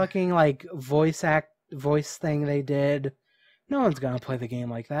that fucking like voice thing they did, no one's gonna play the game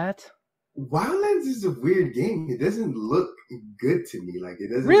like that. Wildlands is a weird game. It doesn't look good to me. Like, it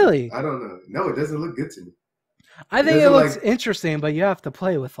doesn't. Really? I don't know. No, it doesn't look good to me. I think it looks interesting, but you have to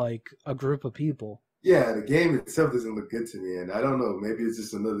play with like a group of people. Yeah, the game itself doesn't look good to me, and I don't know. Maybe it's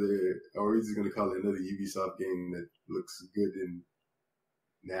just another, or he's just gonna call it another Ubisoft game that looks good in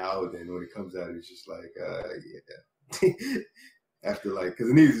now. Then when it comes out, it's just like, yeah. After like,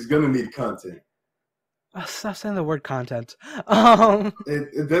 because it's gonna need content. Stop saying the word content. But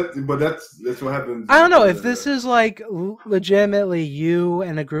that's what happens. I don't know if this is like legitimately you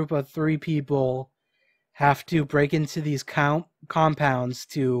and a group of 3 people have to break into these compounds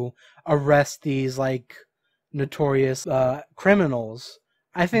to arrest these like notorious criminals.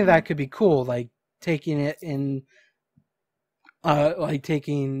 I think that could be cool. Like taking it in, like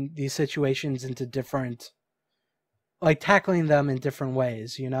taking these situations into different, like tackling them in different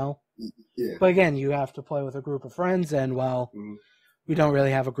ways. You know. Yeah. But again, you have to play with a group of friends, and well, we don't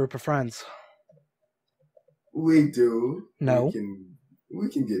really have a group of friends. We do. No. We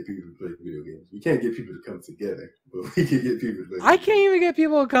can get people to play video games. We can't get people to come together, but we can get people to play. I can't even get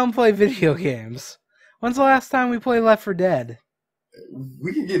people to come play video games. When's the last time we played Left 4 Dead?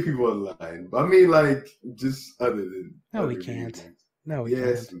 We can get people online. I mean, like, just other than... No, we can't. Games. No, we can't.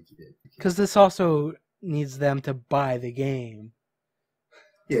 Yes, we can. Because this also needs them to buy the game.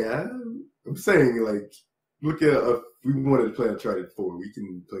 Yeah, I'm saying, like, look at if we wanted to play Uncharted 4, we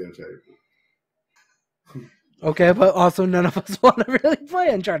can play Uncharted 4. Okay, but also none of us want to really play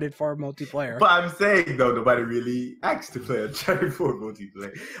Uncharted 4 multiplayer. But I'm saying, though, nobody really asked to play Uncharted 4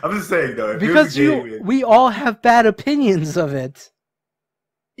 multiplayer. I'm just saying, though. Because we all have bad opinions of it.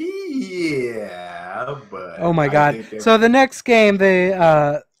 Yeah, but... Oh my god. So the next game they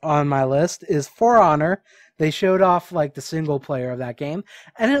on my list is For Honor. They showed off like the single player of that game,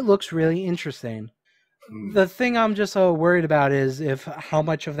 and it looks really interesting. The thing I'm just so worried about is how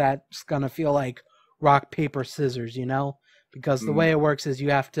much of that's gonna feel like rock, paper, scissors, you know? Because the way it works is you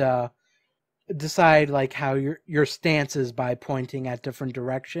have to decide like how your stance is by pointing at different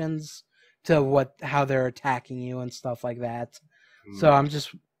directions to how they're attacking you and stuff like that. So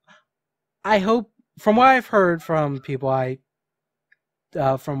I hope, from what I've heard from people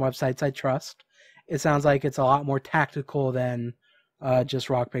from websites I trust, it sounds like it's a lot more tactical than just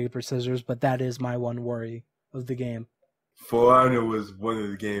rock, paper, scissors, but that is my one worry of the game. For Honor was one of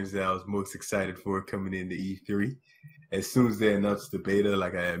the games that I was most excited for coming into E3. As soon as they announced the beta,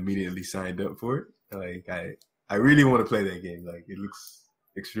 like, I immediately signed up for it. Like, I really want to play that game. Like, it looks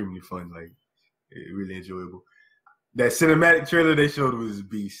extremely fun. Like, really enjoyable. That cinematic trailer they showed was a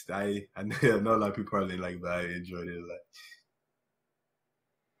beast. I know a lot of people probably like it, but I enjoyed it a lot.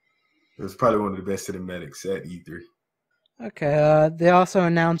 It was probably one of the best cinematics at E3. Okay, they also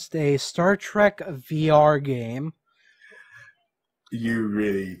announced a Star Trek VR game. You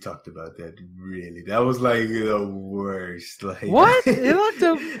really talked about that, really. That was like the worst. Like, what? It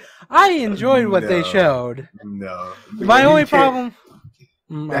looked I enjoyed what they showed. No. My only problem...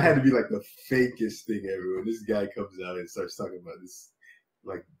 That had to be like the fakest thing ever. When this guy comes out and starts talking about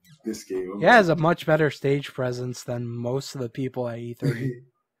this game. He has a much better stage presence than most of the people at E3.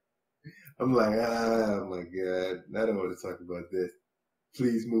 I'm like, oh my god, I don't want to talk about this.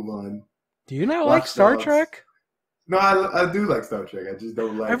 Please move on. Do you not like Star Trek? No, I do like Star Trek. I just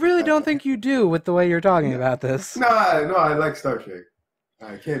don't like... I really don't think you do with the way you're talking about this. No, I like Star Trek.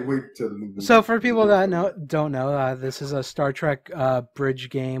 I can't wait till the movie. So for people that don't know, this is a Star Trek bridge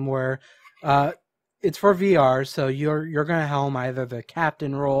game where it's for VR. So you're gonna helm either the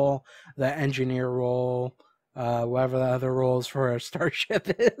captain role, the engineer role, whatever the other roles for a starship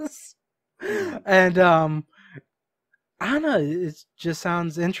is. And I don't know, it just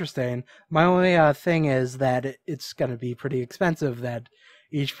sounds interesting. My only thing is that it's gonna be pretty expensive. That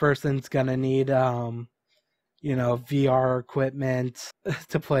each person's gonna need VR equipment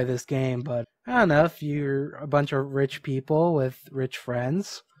to play this game. But I don't know, if you're a bunch of rich people with rich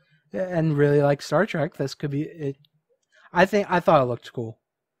friends and really like Star Trek, this could be it. I thought it looked cool.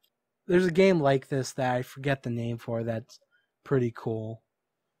 There's a game like this that I forget the name for that's pretty cool.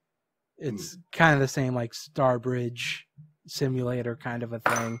 It's kind of the same like Starbridge simulator kind of a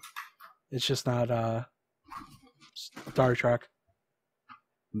thing. It's just not Star Trek.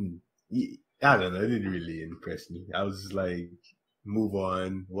 I don't know. It didn't really impress me. I was just like, move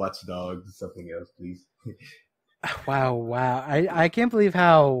on, Watch Dogs, something else, please. Wow. I can't believe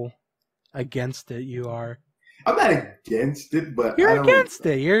how against it you are. I'm not against it, but you're against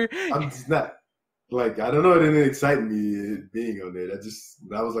it. I'm just not. Like, I don't know, it didn't excite me being on there.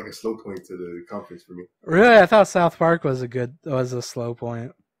 That was like a slow point to the conference for me. Really? I thought South Park was a slow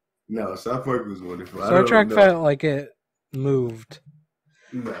point. No, South Park was wonderful. Star Trek felt like it moved.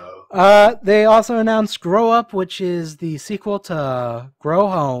 No. They also announced Grow Up, which is the sequel to Grow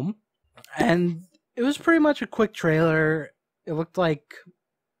Home. And it was pretty much a quick trailer. It looked like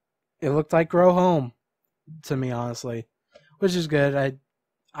Grow Home to me, honestly. Which is good.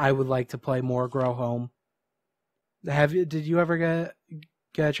 I would like to play more Grow Home. Did you ever get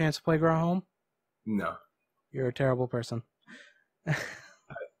a chance to play Grow Home? No. You're a terrible person.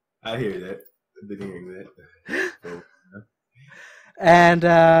 I hear that. I've been hearing that. So, And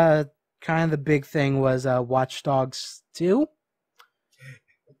kind of the big thing was Watch Dogs 2.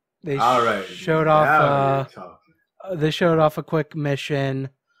 They showed off a quick mission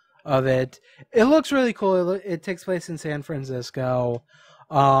of it. It looks really cool. It takes place in San Francisco.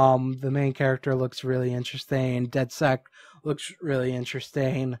 The main character looks really interesting. DedSec looks really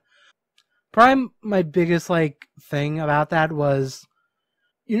interesting. Probably my biggest thing about that was,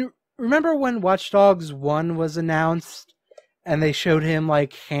 remember when Watch Dogs 1 was announced and they showed him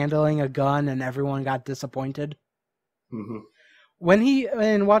handling a gun and everyone got disappointed? Mm-hmm. When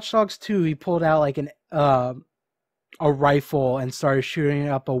in Watch Dogs 2, he pulled out a rifle and started shooting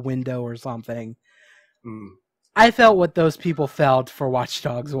up a window or something. I felt what those people felt for Watch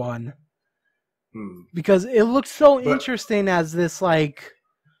Dogs 1. Because it looked so interesting as this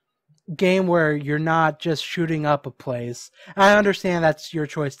game where you're not just shooting up a place. I understand that's your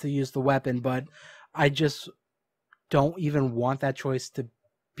choice to use the weapon, but I just don't even want that choice to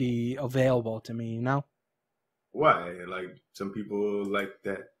be available to me, Why? Some people like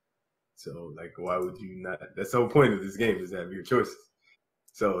that. So, why would you not? That's the whole point of this game, is to have your choices.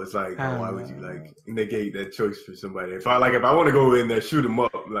 So it's why would you negate that choice for somebody? If I want to go in there, shoot them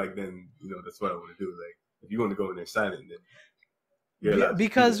up, then that's what I want to do. If you want to go in there silent, then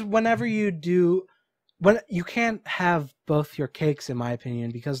because whenever you you can't have both your cakes, in my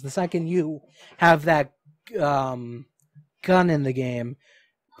opinion. Because the second you have that gun in the game,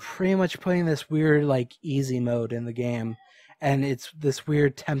 pretty much putting this weird easy mode in the game, and it's this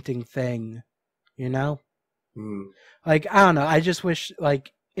weird tempting thing, I don't know. I just wish,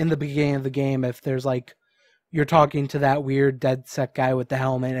 in the beginning of the game, if there's, you're talking to that weird DedSec guy with the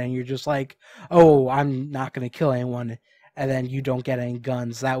helmet, and you're just oh, I'm not going to kill anyone, and then you don't get any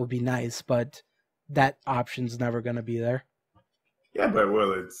guns. That would be nice, but that option's never going to be there. Yeah, but,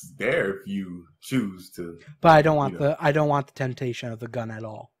 it's there if you choose to. But I don't want the temptation of the gun at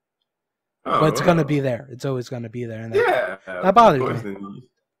all. But it's going to be there. It's always going to be there. And that bothers me.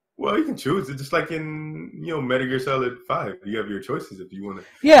 Well, you can choose it, just like in Metal Gear Solid 5. You have your choices if you want to.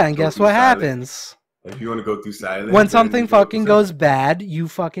 Yeah, and guess what happens? If you want to go through silent, when something fucking goes bad, you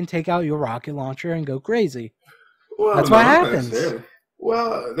fucking take out your rocket launcher and go crazy. Well, that's what happens.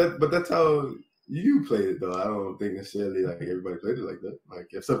 Well, but that's how you played it, though. I don't think necessarily everybody played it like that.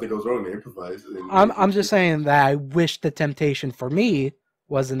 If something goes wrong, they improvise. I'm just saying that I wish the temptation for me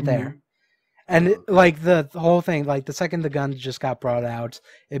wasn't there. And the whole thing, the second the gun just got brought out,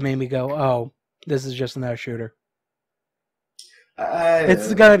 it made me go, "Oh, this is just another shooter."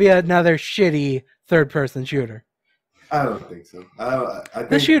 It's gonna be another shitty third-person shooter. I don't think so. I think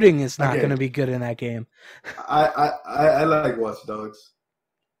the shooting is not gonna be good in that game. I like Watch Dogs.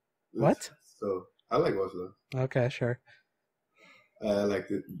 What? So I like Watch Dogs. Okay, sure. I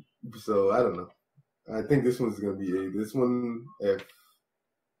liked it. So I don't know. I think this one's gonna be this one. If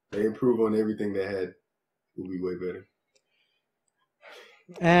they improve on everything they had, will be way better.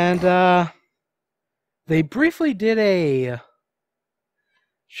 And they briefly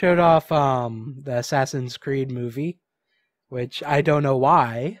showed off the Assassin's Creed movie, which I don't know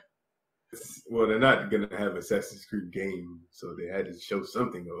why. Well, they're not gonna have Assassin's Creed game, so they had to show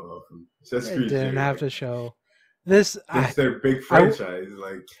something off. Assassin's Creed didn't have to show this. It's their big franchise,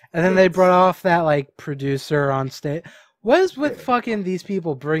 And then they brought off that producer on stage. What is with Yeah. fucking these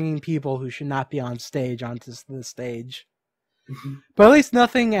people bringing people who should not be on stage onto the stage? But at least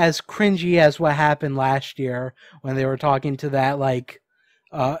nothing as cringy as what happened last year when they were talking to that like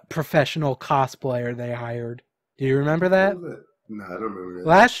professional cosplayer they hired. Do you remember that? What was that? No, I don't remember that.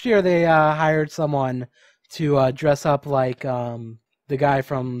 Last year they hired someone to dress up like the guy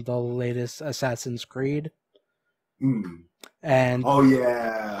from the latest Assassin's Creed. Mm. And Oh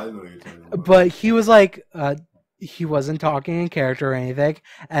yeah, I know what you're talking about. but he was like he wasn't talking in character or anything,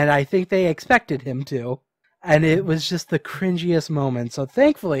 and I think they expected him to. And it was just the cringiest moment. So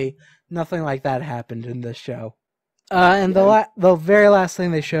thankfully, nothing like that happened in this show. And the very last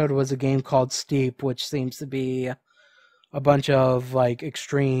thing they showed was a game called Steep, which seems to be a bunch of like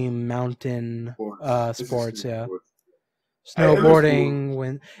extreme mountain sports. Yeah, Sports. snowboarding.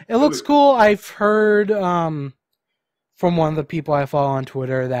 When it looks cool, I've heard from one of the people I follow on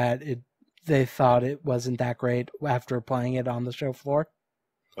Twitter that they thought it wasn't that great after playing it on the show floor.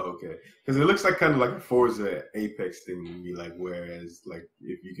 Okay, because it looks like kind of like a Forza Apex thing to me. Like whereas like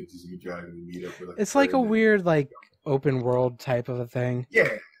if you could just be driving and meet up with like it's like a weird like open world type of a thing. Yeah,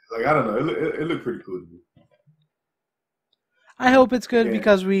 like I don't know, it looked pretty cool to me. I hope it's good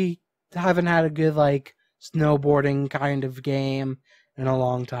because we haven't had a good like snowboarding kind of game in a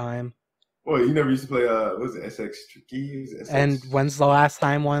long time. Well, you never used to play what was it, SX Tricky? SX? And when's the last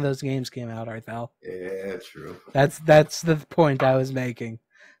time one of those games came out, Arthel? Yeah, true. That's the point I was making.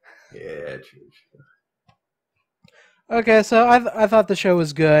 Yeah, true. Okay, so I thought the show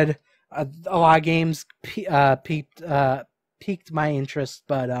was good. A lot of games piqued my interest,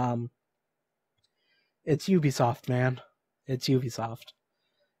 but it's Ubisoft, man. It's Ubisoft.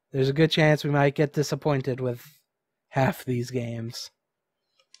 There's a good chance we might get disappointed with half these games.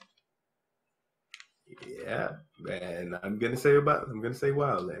 Yeah, man. I'm gonna say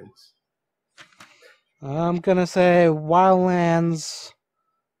Wildlands. I'm gonna say Wildlands,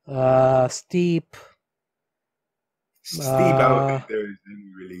 Steep. Steep, I don't think there's any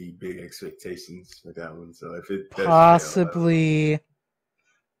really big expectations for that one. So if it does possibly,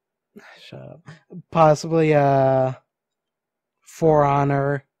 shut up. Possibly, For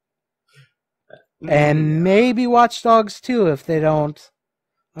Honor, and maybe Watch Dogs 2 if they don't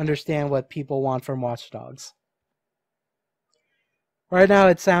understand what people want from Watch Dogs. Right now,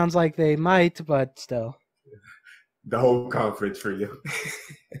 it sounds like they might, but still. The whole conference for you.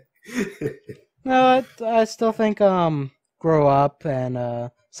 No, I still think Grow Up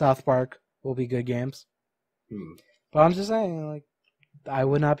and South Park will be good games. But I'm just saying, like, I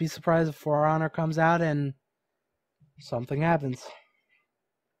would not be surprised if For Honor comes out and something happens.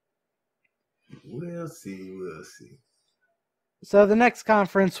 We'll see. So the next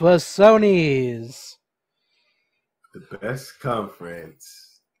conference was Sony's. The best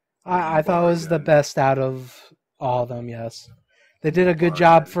conference. I thought it was the best out of all of them, yes. They did a good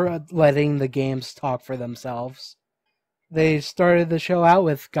job for letting the games talk for themselves. They started the show out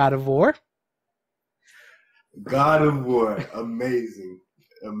with God of War. God of War, amazing.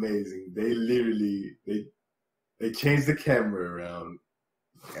 They literally they changed the camera around,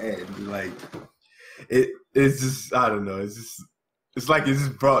 and like it's just I don't know. It's like it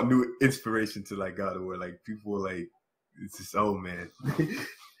just brought new inspiration to like God of War. Like people like it's just oh man,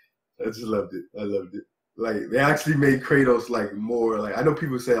 I just loved it. I loved it. Like they actually made Kratos like more like I know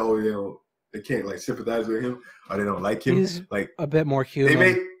people say oh they can't like sympathize with him or they don't like him. He's like a bit more human.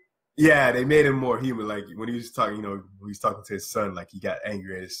 They made him more human. Like when he was talking, when he was talking to his son, like he got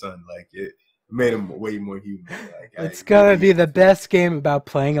angry at his son. Like it made him way more human. Like, it's gonna be the best game about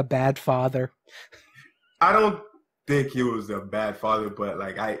playing a bad father. I don't think he was a bad father, but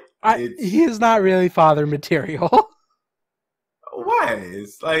like he is not really father material. Why?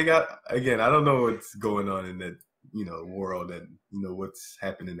 It's like again, I don't know what's going on in that world and what's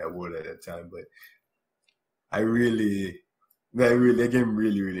happened in that world at that time, but that game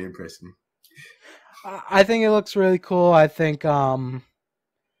really impressed me. I think it looks really cool. I think having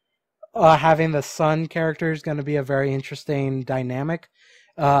the son character is going to be a very interesting dynamic.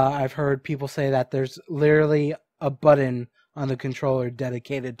 I've heard people say that there's literally a button on the controller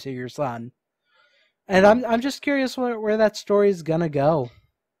dedicated to your son. And I'm just curious where that story is gonna go.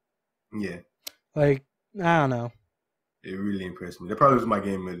 Yeah. Like I don't know. It really impressed me. That probably was my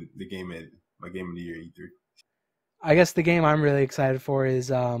game of the year E3. I guess the game I'm really excited for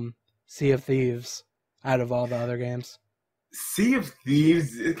is Sea of Thieves. Out of all the other games, Sea of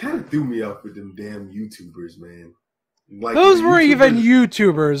Thieves, it kind of threw me off with them damn YouTubers, man. Like those were even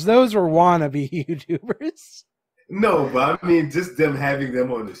YouTubers. Those were wannabe YouTubers. No, but I mean, just them having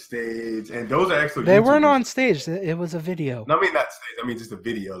them on the stage, and those are actually they YouTubers. Weren't on stage. It was a video. No, I mean not stage. I mean just a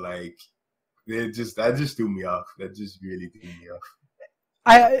video. Like that just threw me off. That just really threw me off.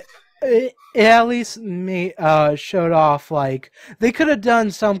 It at least showed off like they could have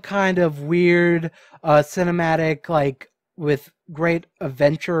done some kind of weird cinematic like with great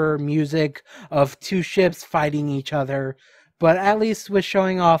adventure music of two ships fighting each other, but at least with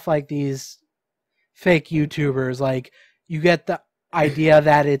showing off like these fake YouTubers, like you get the idea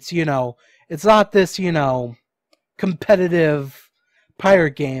that it's it's not this competitive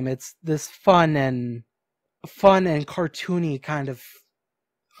pirate game. It's this fun and cartoony kind of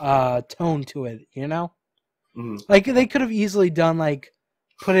tone to it, Mm-hmm. Like they could have easily done like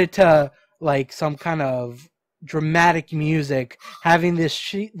put it to like some kind of dramatic music, having these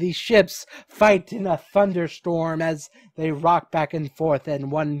ships fight in a thunderstorm as they rock back and forth,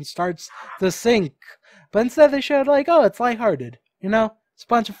 and one starts to sink. But instead, they showed like, oh, it's lighthearted, it's a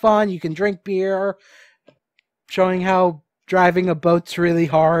bunch of fun. You can drink beer, showing how driving a boat's really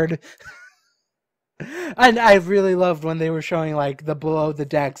hard. And I really loved when they were showing like the below the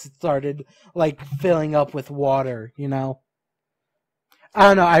decks started like filling up with water, I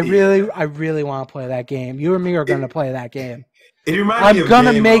don't know. I really want to play that game. You and me are going to play that game. It reminded me of I'm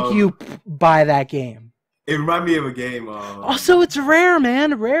going to make you buy that game. It reminded me of a game. Also, it's Rare,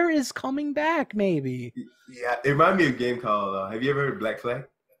 man. Rare is coming back, maybe. Yeah, it reminded me of a game called. Have you ever heard of Black Flag?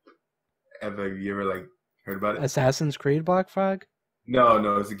 Have you ever like heard about it? Assassin's Creed Black Flag?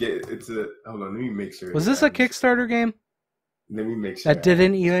 No, it's a game. Hold on, let me make sure. Was this a Kickstarter game? Let me make sure. That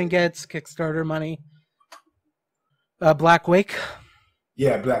didn't even get its Kickstarter money. Black Wake?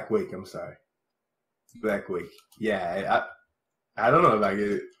 Yeah, Black Wake. I'm sorry. Black Wake. Yeah, I don't know. Like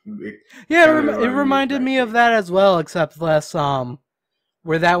it reminded me of that as well, except less. Where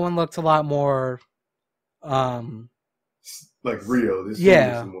that one looked a lot more. Like real. This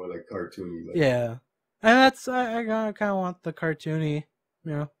one looks more like cartoony. Like. Yeah. And that's I kind of want the cartoony,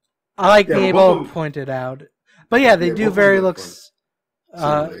 I like being able to point it out, but yeah, they do very looks.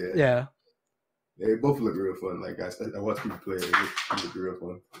 Yeah. They both look real fun. Like I watch people play it. They look real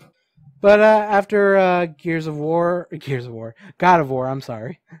fun. But after God of War, I'm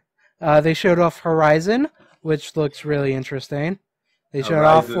sorry, they showed off Horizon, which looks really interesting. They showed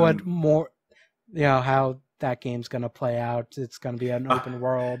off what more, how that game's gonna play out. It's gonna be an open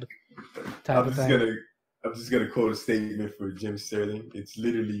world type of thing. I'm just gonna quote a statement for Jim Sterling. It's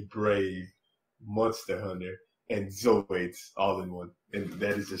literally Brave, Monster Hunter, and Zoids all in one, and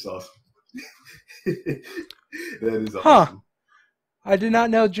that is just awesome. That is awesome. I did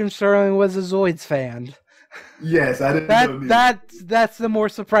not know Jim Sterling was a Zoids fan. Yes, I didn't know. That's the more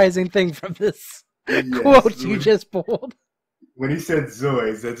surprising thing from this quote you just pulled. When he said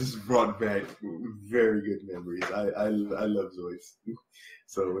Zoids, that just brought back very good memories. I love Zoids.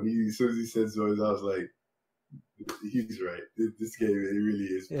 So as soon as he said Zoids, I was like, he's right. This game, it really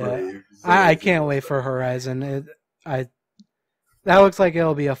is brave. I can't wait for Horizon. That looks like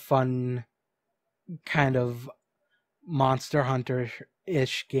it'll be a fun kind of Monster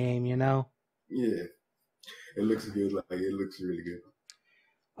Hunter-ish game, Yeah. It looks good. Like it looks really good.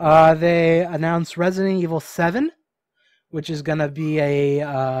 They announced Resident Evil 7, which is gonna be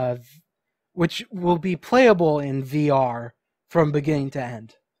which will be playable in VR from beginning to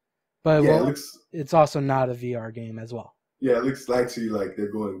end. But it's also not a VR game as well. Yeah, it looks actually like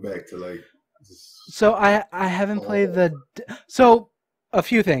they're going back to like. So I haven't played So a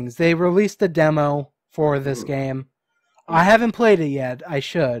few things. They released a demo for this game. I haven't played it yet. I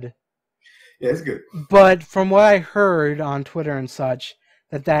should. Yeah, it's good. But from what I heard on Twitter and such,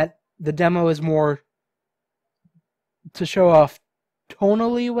 that the demo is more to show off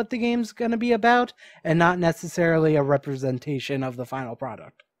tonally what the game's going to be about, and not necessarily a representation of the final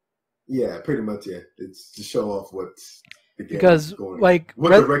product. Yeah, pretty much. Yeah, it's to show off what's the game because going. Like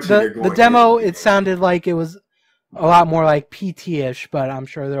what direction they're going. The demo, it sounded like it was a lot more like PT-ish, but I'm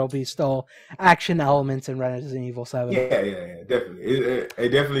sure there'll be still action elements in Resident Evil 7. Yeah, definitely. It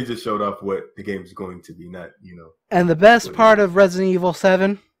definitely just showed off what the game's going to be, not And the best part of Resident Evil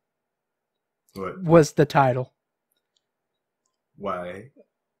 7 was the title. Why?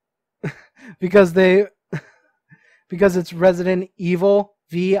 because it's Resident Evil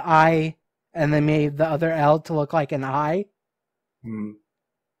VI, and they made the other L to look like an I.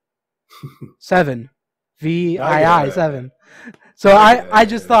 7. VII 7. So I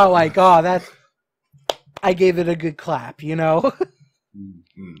just thought like, oh, I gave it a good clap,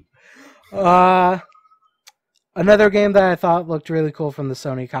 Another game that I thought looked really cool from the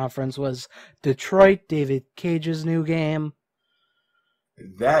Sony conference was Detroit, David Cage's new game.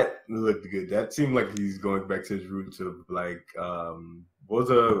 That looked good. That seemed like he's going back to his roots of like what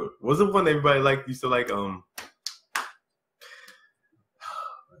was the one everybody used to like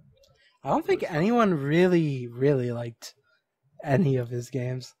I don't think Which, anyone really, really liked any of his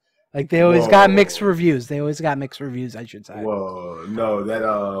games. Like they always got mixed whoa, reviews. They always got mixed reviews, I should say. whoa, no, that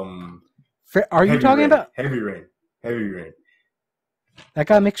Are you talking about heavy rain, heavy rain. that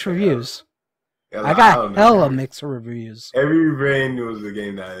got mixed Uh, reviews? I I got don't know. hella mixed reviews. Heavy Rain was the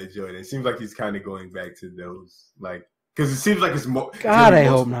game that I enjoyed. It seems like he's kind of going back to those, like, because it seems like it's God, gonna be I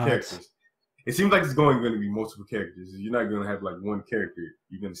hope multiple not. characters. It seems like it's going to be multiple characters. You're not going to have like one character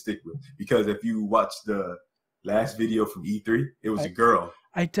you're going to stick with. Because if you watch the last video from E3, it was a girl.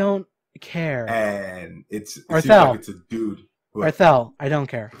 I don't care. And it seems Arthel. like it's a dude. What? Arthel, I don't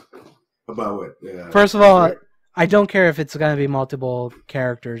care. About what? First of all, I don't care if it's going to be multiple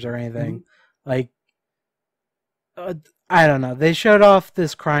characters or anything. Mm-hmm. Like, I don't know. They showed off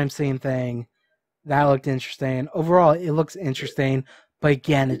this crime scene thing. That looked interesting. Overall, it looks interesting. But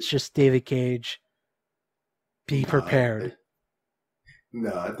again, it's just David Cage. Be prepared.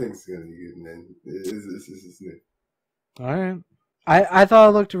 I think it's going to be good, man. It's new. All right. I thought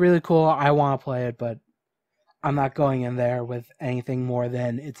it looked really cool. I want to play it, but I'm not going in there with anything more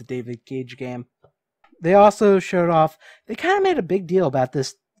than it's a David Cage game. They also showed off... They kind of made a big deal about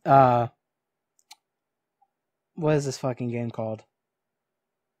this... what is this fucking game called?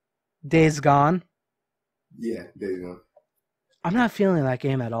 Days Gone? Yeah, Days Gone. I'm not feeling that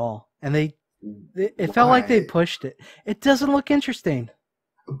game at all. And it felt like they pushed it. It doesn't look interesting.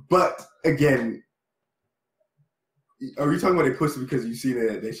 But, again... Are you talking about they pushed it because you see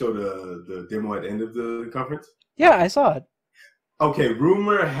that they showed the demo at the end of the conference? Yeah, I saw it. Okay,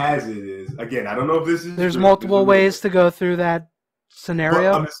 rumor has it is, again, I don't know if this is There's multiple ways to go through that scenario.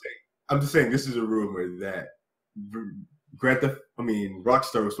 Well, I'm just saying this is a rumor that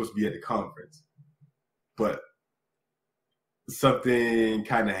Rockstar was supposed to be at the conference, but something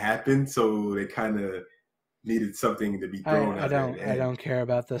kind of happened, so they kind of needed something to be thrown out. I don't care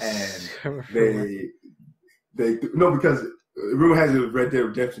about this. And because rumor has it Red Dead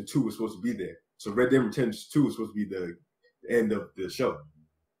Redemption 2 was supposed to be there, so Red Dead Redemption 2 was supposed to be the end of the show.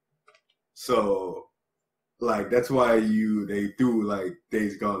 So, like, that's why they threw like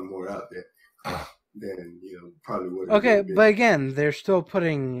Days Gone more out there than probably would. Okay, but again, they're still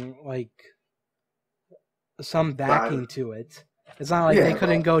putting like some backing to it. It's not like they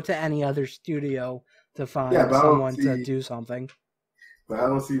couldn't go to any other studio to find someone to do something. But I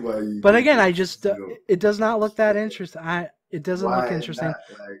don't see why. But again, I just it does not look that interesting. It doesn't look interesting.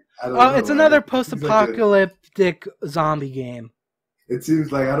 It's another post-apocalyptic zombie game. It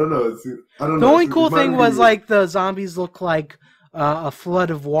seems like I don't know. The only cool thing was like the zombies look like a flood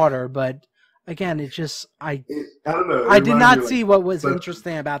of water, but again, it just I don't know. I did not see what was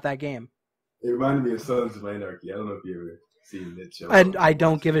interesting about that game. It reminded me of Sons of Anarchy. I don't know if you ever seen that show. And I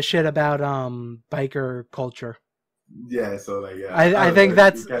don't give a shit about biker culture. Yeah, so like I think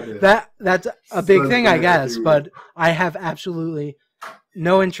that's a big thing, I guess. But I have absolutely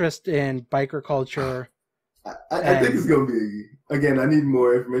no interest in biker culture. I think it's gonna be. Again, I need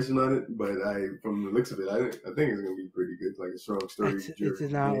more information on it, but from the looks of it, I think it's gonna be pretty good, like a strong story. It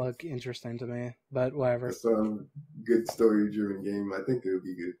did not look interesting to me, but whatever. Some good story-driven game. I think it'll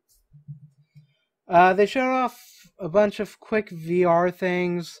be good. They showed off a bunch of quick VR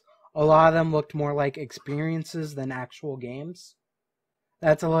things. A lot of them looked more like experiences than actual games.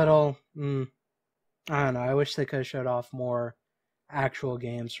 That's a little... I don't know. I wish they could have showed off more actual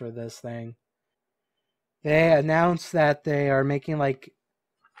games for this thing. They announced that they are making like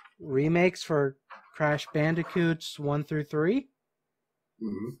remakes for Crash Bandicoots 1 through 3.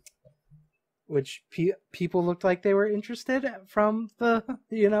 Mm-hmm. Which people looked like they were interested from the,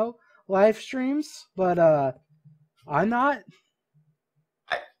 live streams. But I'm not...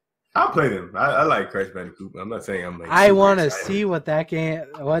 I'll play them. I like Crash Bandicoot. I'm not saying I'm like. I want to see what that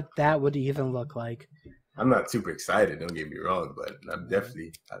would even look like. I'm not super excited. Don't get me wrong, but I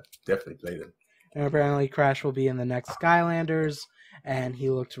definitely play them. And apparently, Crash will be in the next Skylanders, and he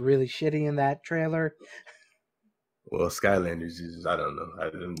looked really shitty in that trailer. Well, Skylanders is I don't know.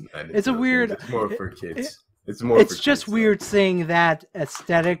 It's a weird. It's more for kids. It's just weird seeing that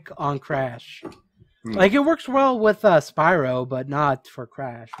aesthetic on Crash. Like, it works well with Spyro, but not for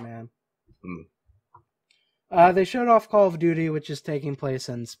Crash, man. They showed off Call of Duty, which is taking place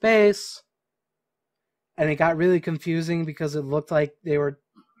in space. And it got really confusing because it looked like they were...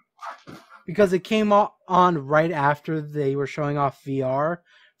 Because it came on right after they were showing off VR.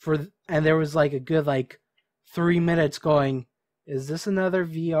 And there was like a good 3 minutes going, is this another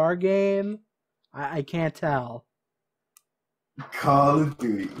VR game? I can't tell. Call of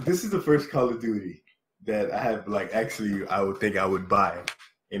Duty. This is the first Call of Duty that I have I would think I would buy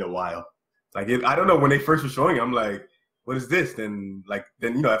in a while. I don't know, when they first were showing, I'm like, what is this? Then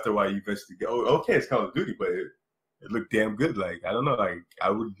you know, after a while you eventually go, oh, okay, it's Call of Duty, but it looked damn good. Like I don't know, like I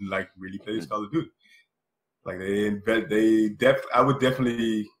would like really play this Call of Duty. Like I would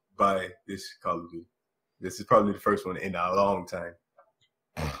definitely buy this Call of Duty. This is probably the first one in a long time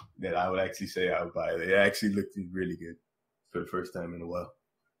that I would actually say I would buy it. It actually looked really good for the first time in a while.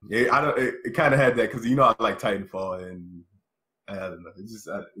 Yeah, I don't. It kind of had that because you know I like Titanfall and I don't know. It's just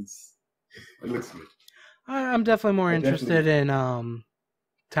it looks good. I'm definitely more interested in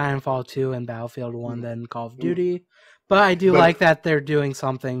Titanfall 2 and Battlefield 1 than Call of Duty, but I do like that they're doing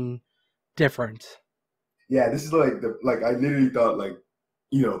something different. Yeah, this is like I literally thought like,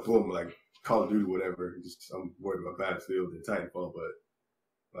 you know, boom, like Call of Duty, whatever. Just I'm worried about Battlefield and Titanfall,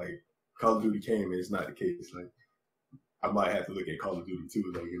 but like Call of Duty came and it's not the case. Like I might have to look at Call of Duty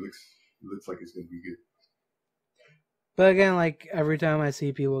too. Like it looks like it's gonna be good. But again, like every time I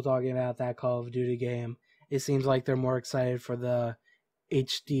see people talking about that Call of Duty game, it seems like they're more excited for the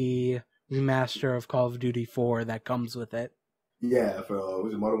HD remaster of Call of Duty 4 that comes with it. Yeah, for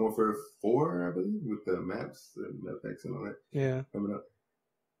was it Modern Warfare 4, I believe, with the maps, the map packs and all that. Yeah, coming up.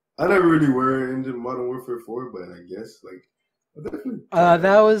 I never really were into Modern Warfare 4, but I guess like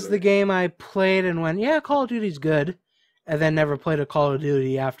that was the game I played and went, yeah, Call of Duty's good, and then never played a Call of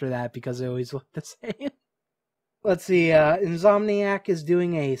Duty after that because they always looked the same. Let's see, Insomniac is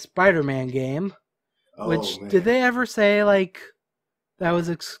doing a Spider-Man game, which did they ever say like that was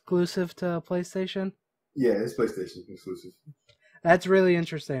exclusive to PlayStation? Yeah, it's PlayStation exclusive. That's really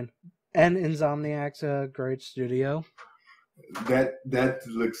interesting. And Insomniac's a great studio. That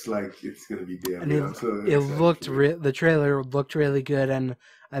looks like it's gonna be damn good. The trailer looked really good, and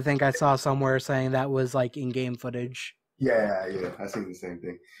I think I saw somewhere saying that was like in-game footage. Yeah, I seen the same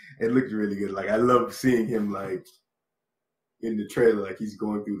thing. It looked really good. Like I love seeing him like in the trailer, like he's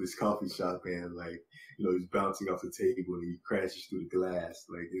going through this coffee shop and like you know he's bouncing off the table and he crashes through the glass.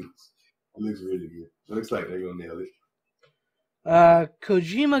 Like it looks really good. It looks like they're gonna nail it.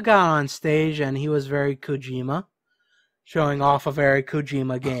 Kojima got on stage and he was very Kojima, showing off a very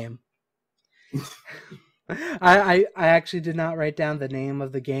Kojima game. I actually did not write down the name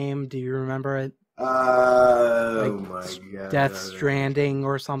of the game. Do you remember it? Oh my god! Death Stranding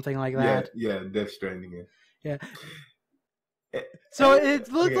or something like that. Yeah, Death Stranding. Yeah. So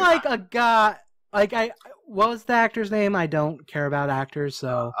it looked like a guy. Like what was the actor's name? I don't care about actors,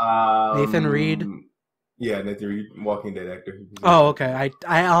 so Nathan Reed. Yeah, Nathan Reed, Walking Dead actor. Oh, okay.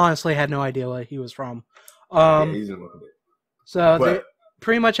 I honestly had no idea what he was from. Yeah, he's in Walking Dead. So they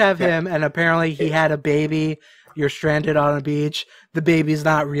pretty much have him, and apparently he had a baby. You're stranded on a beach. The baby's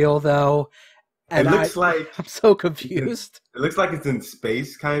not real though. And it looks like I'm so confused. It looks like it's in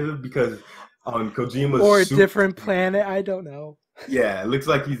space, kind of, because on Kojima's or a different planet. I don't know. Yeah, it looks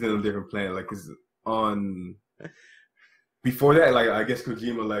like he's in a different planet. Like it's on. Before that, like I guess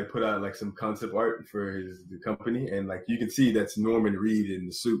Kojima like put out like some concept art for the company, and like you can see that's Norman Reed in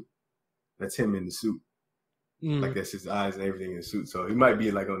the suit. That's him in the suit. Like that's his eyes and everything in the suit. So he might be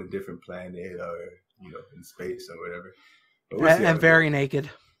like on a different planet or you know in space or whatever. And very naked.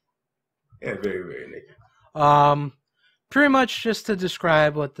 Yeah, very very naked. Pretty much just to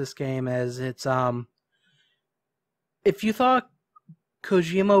describe what this game is, it's if you thought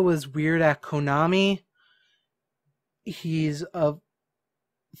Kojima was weird at Konami,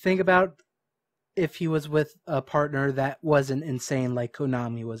 think about if he was with a partner that wasn't insane like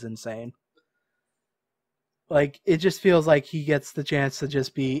Konami was insane. Like it just feels like he gets the chance to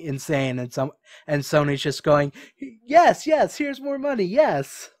just be insane, and Sony's just going, yes, here's more money,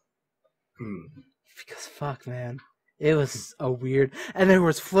 yes. Because fuck, man, it was a weird, and there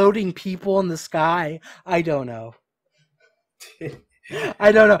was floating people in the sky. I don't know.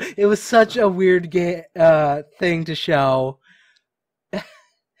 It was such a weird thing to show,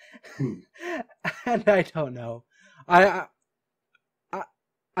 and I don't know. I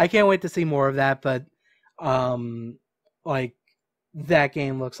can't wait to see more of that, but like that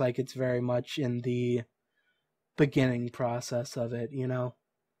game looks like it's very much in the beginning process of it, you know?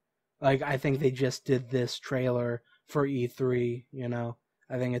 Like I think they just did this trailer for E3, you know?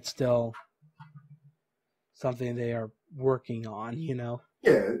 I think it's still something they are working on, you know?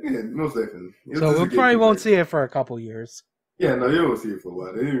 Yeah, most definitely. So we probably won't see it for a couple years. Yeah, no, you won't see it for a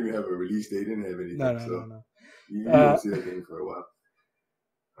while. They didn't even have a release date. They didn't have anything. No. You won't see that game for a while.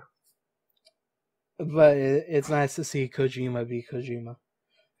 But it's nice to see Kojima be Kojima.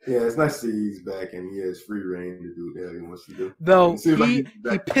 Yeah, it's nice to see he's back and he has free reign to do whatever he wants to do. Though he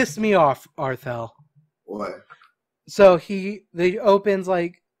pissed me off, Arthel. Why? So they opens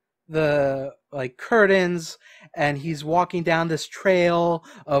like the like curtains, and he's walking down this trail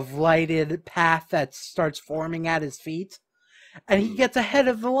of lighted path that starts forming at his feet, and he gets ahead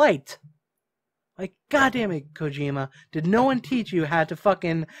of the light. Like, goddamn it, Kojima. Did no one teach you how to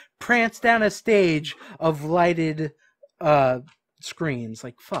fucking prance down a stage of lighted screens?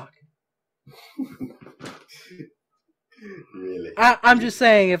 Like, fuck. Really? I'm just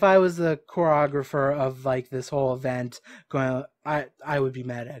saying, if I was the choreographer of like this whole event, I would be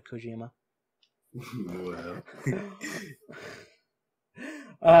mad at Kojima.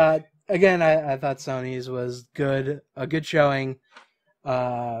 Wow. Again, I thought Sony's was good, a good showing.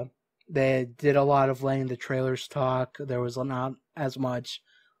 They did a lot of letting the trailers talk. There was not as much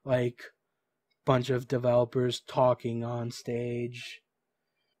like bunch of developers talking on stage.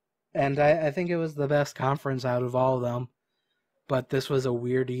 And I think it was the best conference out of all of them. But this was a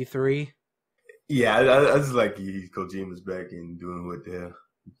weird E3. Yeah, I just like Kojima's back and doing what the hell.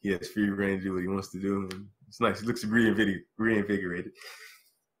 He has free reign to do what he wants to do. It's nice. He looks reinvigorated.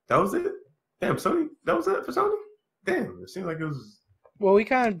 That was it? Damn, Sony? That was it for Sony? Damn, it seemed like it was... Well, we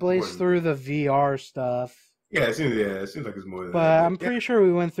kind of blazed through the VR stuff. Yeah, it seems like it's more than but that. I'm pretty sure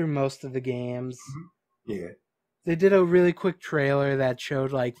we went through most of the games. Mm-hmm. Yeah. They did a really quick trailer that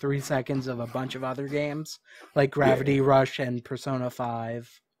showed like 3 seconds of a bunch of other games, like Gravity Rush and Persona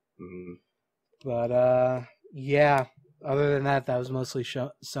 5. Mm-hmm. But, yeah, other than that, that was mostly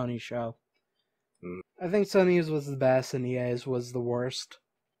Sony's show. Mm-hmm. I think Sony's was the best and EA's was the worst.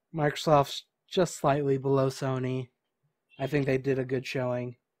 Microsoft's just slightly below Sony. I think they did a good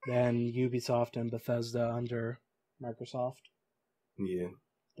showing. Then Ubisoft and Bethesda under Microsoft. Yeah.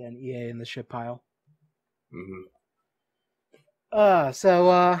 Then EA in the shit pile. Mm-hmm.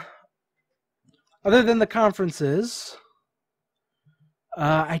 Other than the conferences,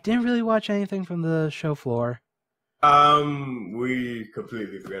 I didn't really watch anything from the show floor. We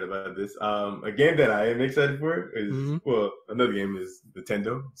completely forgot about this. A game that I am excited for is, well, another game is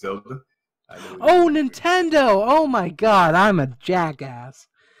Nintendo, Zelda. Oh, Nintendo! Oh my god, I'm a jackass.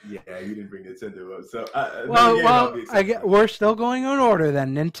 Yeah, you didn't bring Nintendo up. So, we're still going in order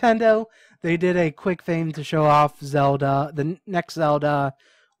then. Nintendo, they did a quick thing to show off Zelda, the next Zelda.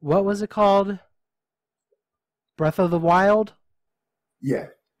 What was it called? Breath of the Wild? Yeah.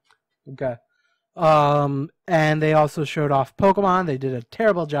 Okay. And they also showed off Pokemon. They did a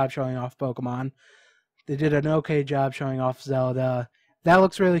terrible job showing off Pokemon. They did an okay job showing off Zelda. That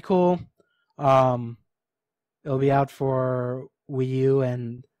looks really cool. It'll be out for Wii U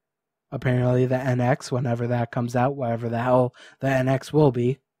and apparently the NX whenever that comes out, whatever the hell the NX will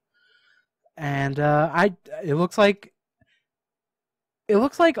be. And it looks like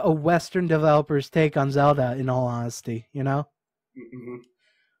a Western developer's take on Zelda, in all honesty, you know? Mm-hmm.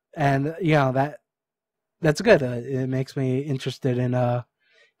 And that's good. It makes me interested in a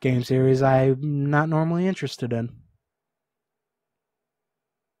game series I'm not normally interested in.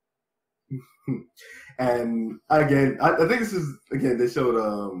 And again, I think this is they showed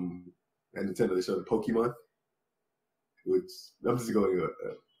at Nintendo they showed a Pokemon, which I'm just going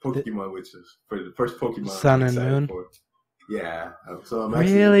Pokemon, which is for the first Pokemon Sun and Moon. Yeah, so I'm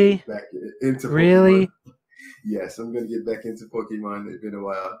actually getting back into Pokemon. Really. Yes, I'm gonna get back into Pokemon. It's been a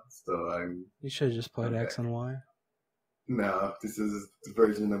while, so I'm. You should have just played X and Y. No, this is the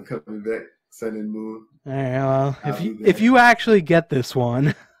version I'm coming back. Sun and Moon. All right, well, if you actually get this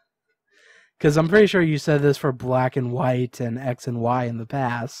one. Because I'm pretty sure you said this for Black and White and X and Y in the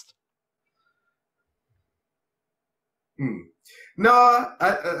past. No,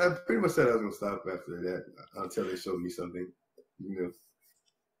 I pretty much said I was going to stop after that until they showed me something. You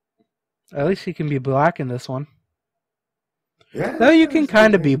know. At least you can be black in this one. Yeah. Though you can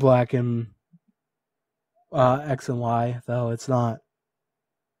kind of be black in X and Y, though it's not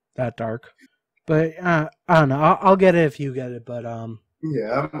that dark. But I don't know. I'll get it if you get it, but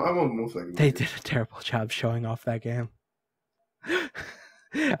yeah, I won't most likely. They did a terrible job showing off that game.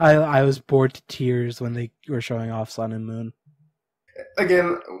 I was bored to tears when they were showing off Sun and Moon.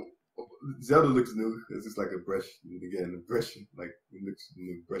 Again, Zelda looks new. It's just like a brush. Again, a brush, like it looks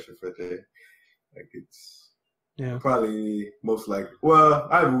new, brush of right there. Like it's probably most likely. Well,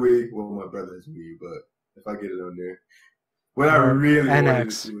 I have a Wii. Well, my brother has Wii, but if I get it on there. What I really wanted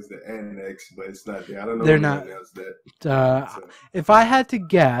to see was the NX, but it's not there. I don't know They're when not, they announced that. If I had to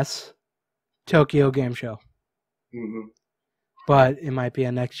guess, Tokyo Game Show. Mm-hmm. But it might be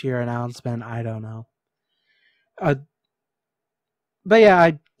a next year announcement. I don't know. But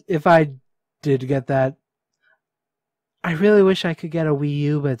yeah, if I did get that, I really wish I could get a Wii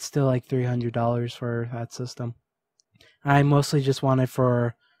U, but it's still like $300 for that system. I mostly just want it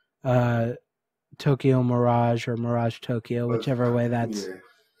for Tokyo Mirage or Mirage Tokyo, whichever way that's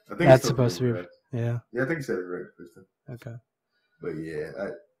I think That's it's supposed Tokyo to Red. be, yeah. Yeah, I think you said it right first time. Okay. But yeah,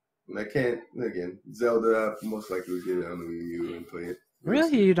 I can't again. Zelda, I most likely would get it on the Wii U and play it.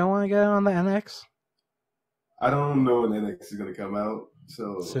 Really, you don't want to get it on the NX I don't know when NX is gonna come out,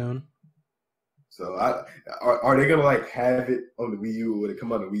 so soon? So are they gonna like have it on the Wii U? Or would it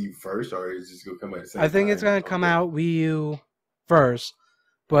come out on the Wii U first, or is it just gonna come out at the same I time? think it's gonna come out Wii U first,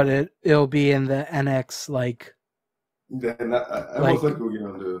 but it'll be in the NX like. Then I most likely will get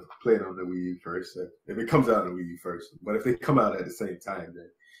on the play it on the Wii U first if it comes out on the Wii U first. But if they come out at the same time, then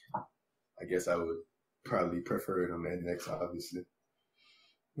I guess I would probably prefer it on the NX, obviously.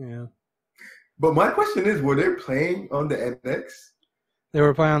 Yeah. But my question is, were they playing on the NX? They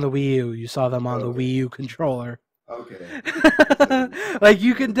were playing on the Wii U. You saw them on the Wii U controller. Okay. Like,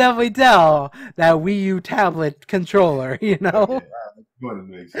 you can definitely tell that Wii U tablet controller, you know?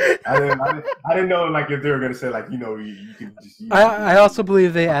 Okay. I didn't know like if they were gonna say like you can just use I also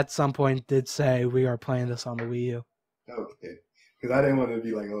believe they at some point did say we are playing this on the Wii U. Okay. Because I didn't want to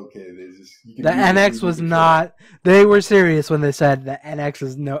be like, okay, there's just the NX was not. They were serious when they said the NX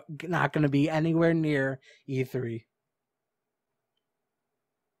is not going to be anywhere near E3.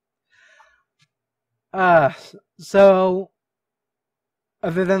 So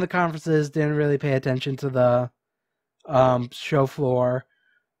other than the conferences, didn't really pay attention to the show floor.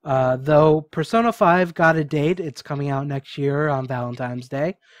 Though Persona 5 got a date, it's coming out next year on Valentine's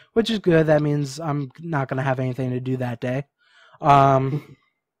Day, which is good. That means I'm not going to have anything to do that day. And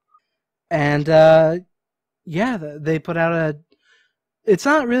yeah, they put out it's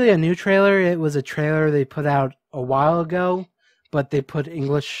not really a new trailer. It was a trailer they put out a while ago, but they put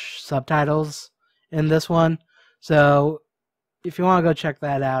English subtitles in this one. So if you want to go check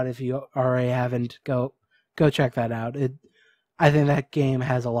that out, if you already haven't, go check that out. I think that game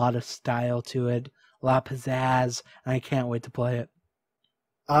has a lot of style to it, a lot of pizzazz, and I can't wait to play it.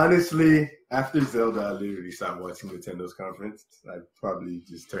 Honestly, after Zelda, I literally stopped watching Nintendo's conference. I probably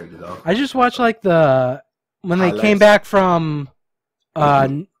just turned it off. I just watched like when they came back from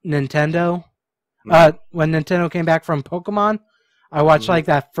Nintendo. When Nintendo came back from Pokemon, I watched like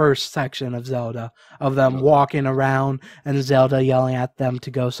that first section of Zelda, of them walking around and Zelda yelling at them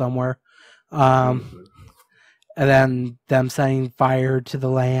to go somewhere. And then them setting fire to the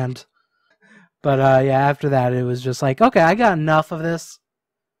land. But yeah, after that, it was just like, okay, I got enough of this.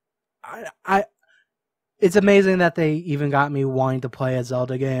 It's amazing that they even got me wanting to play a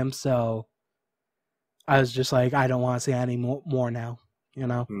Zelda game. So I was just like, I don't want to see any more now, you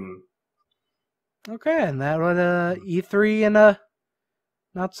know. Okay, and that was E3 in a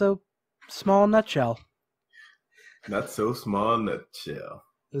not so small nutshell. Not so small nutshell.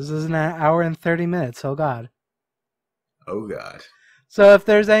 This is an hour and 30 minutes. Oh God. Oh God. So if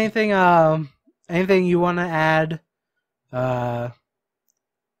there's anything you want to add, I'm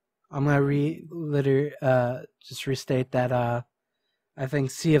gonna just restate that I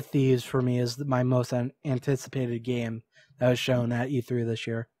think Sea of Thieves for me is my most anticipated game that was shown at E3 this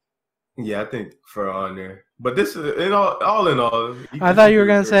year. Yeah, I think For Honor, but this is all in all. I thought you were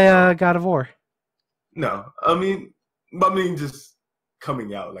gonna say God of War. No, I mean just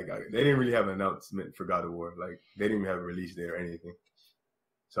coming out. Like they didn't really have an announcement for God of War. Like they didn't even have a release date or anything.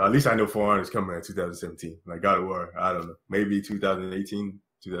 So at least I know For Honor is coming in 2017. Like God of War, I don't know, maybe 2018,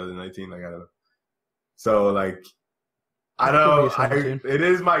 2019. Like I don't know. So like I know it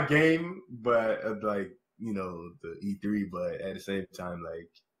is my game, but like the E3. But at the same time, like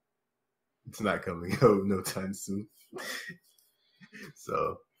it's not coming out no time soon.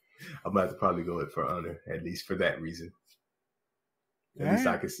 So I'm gonna have to probably go with For Honor, at least for that reason. At least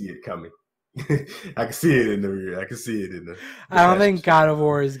I can see it coming. I can see it in the rear. I can see it in the I don't think God of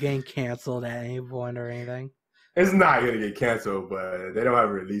War is getting canceled at any point or anything. It's not gonna get canceled, but they don't have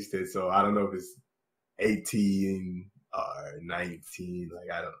a release date, so I don't know if it's 18 or 19. Like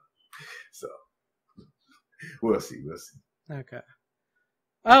I don't know. So we'll see. Okay.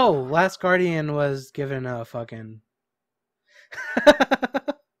 Oh, Last Guardian was given a fucking.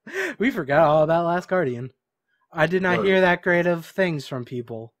 We forgot all about Last Guardian. I did not hear that great of things from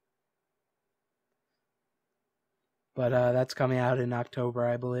people. But that's coming out in October,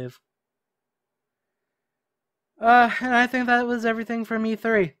 I believe. And I think that was everything from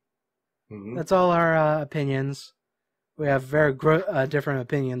E3. That's all our opinions. We have very different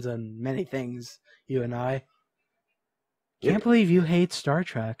opinions on many things, you and I. Can't believe you hate Star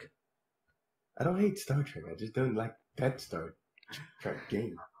Trek. I don't hate Star Trek. I just don't like that Star Trek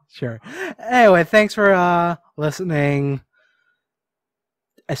game. Sure. Anyway, thanks for listening.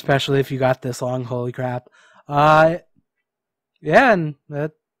 Especially if you got this long. Holy crap. Yeah, and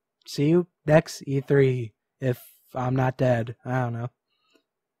see you next E3 if I'm not dead. I don't know.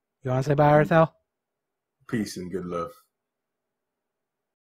 You want to say bye, Arthel? Peace and good love.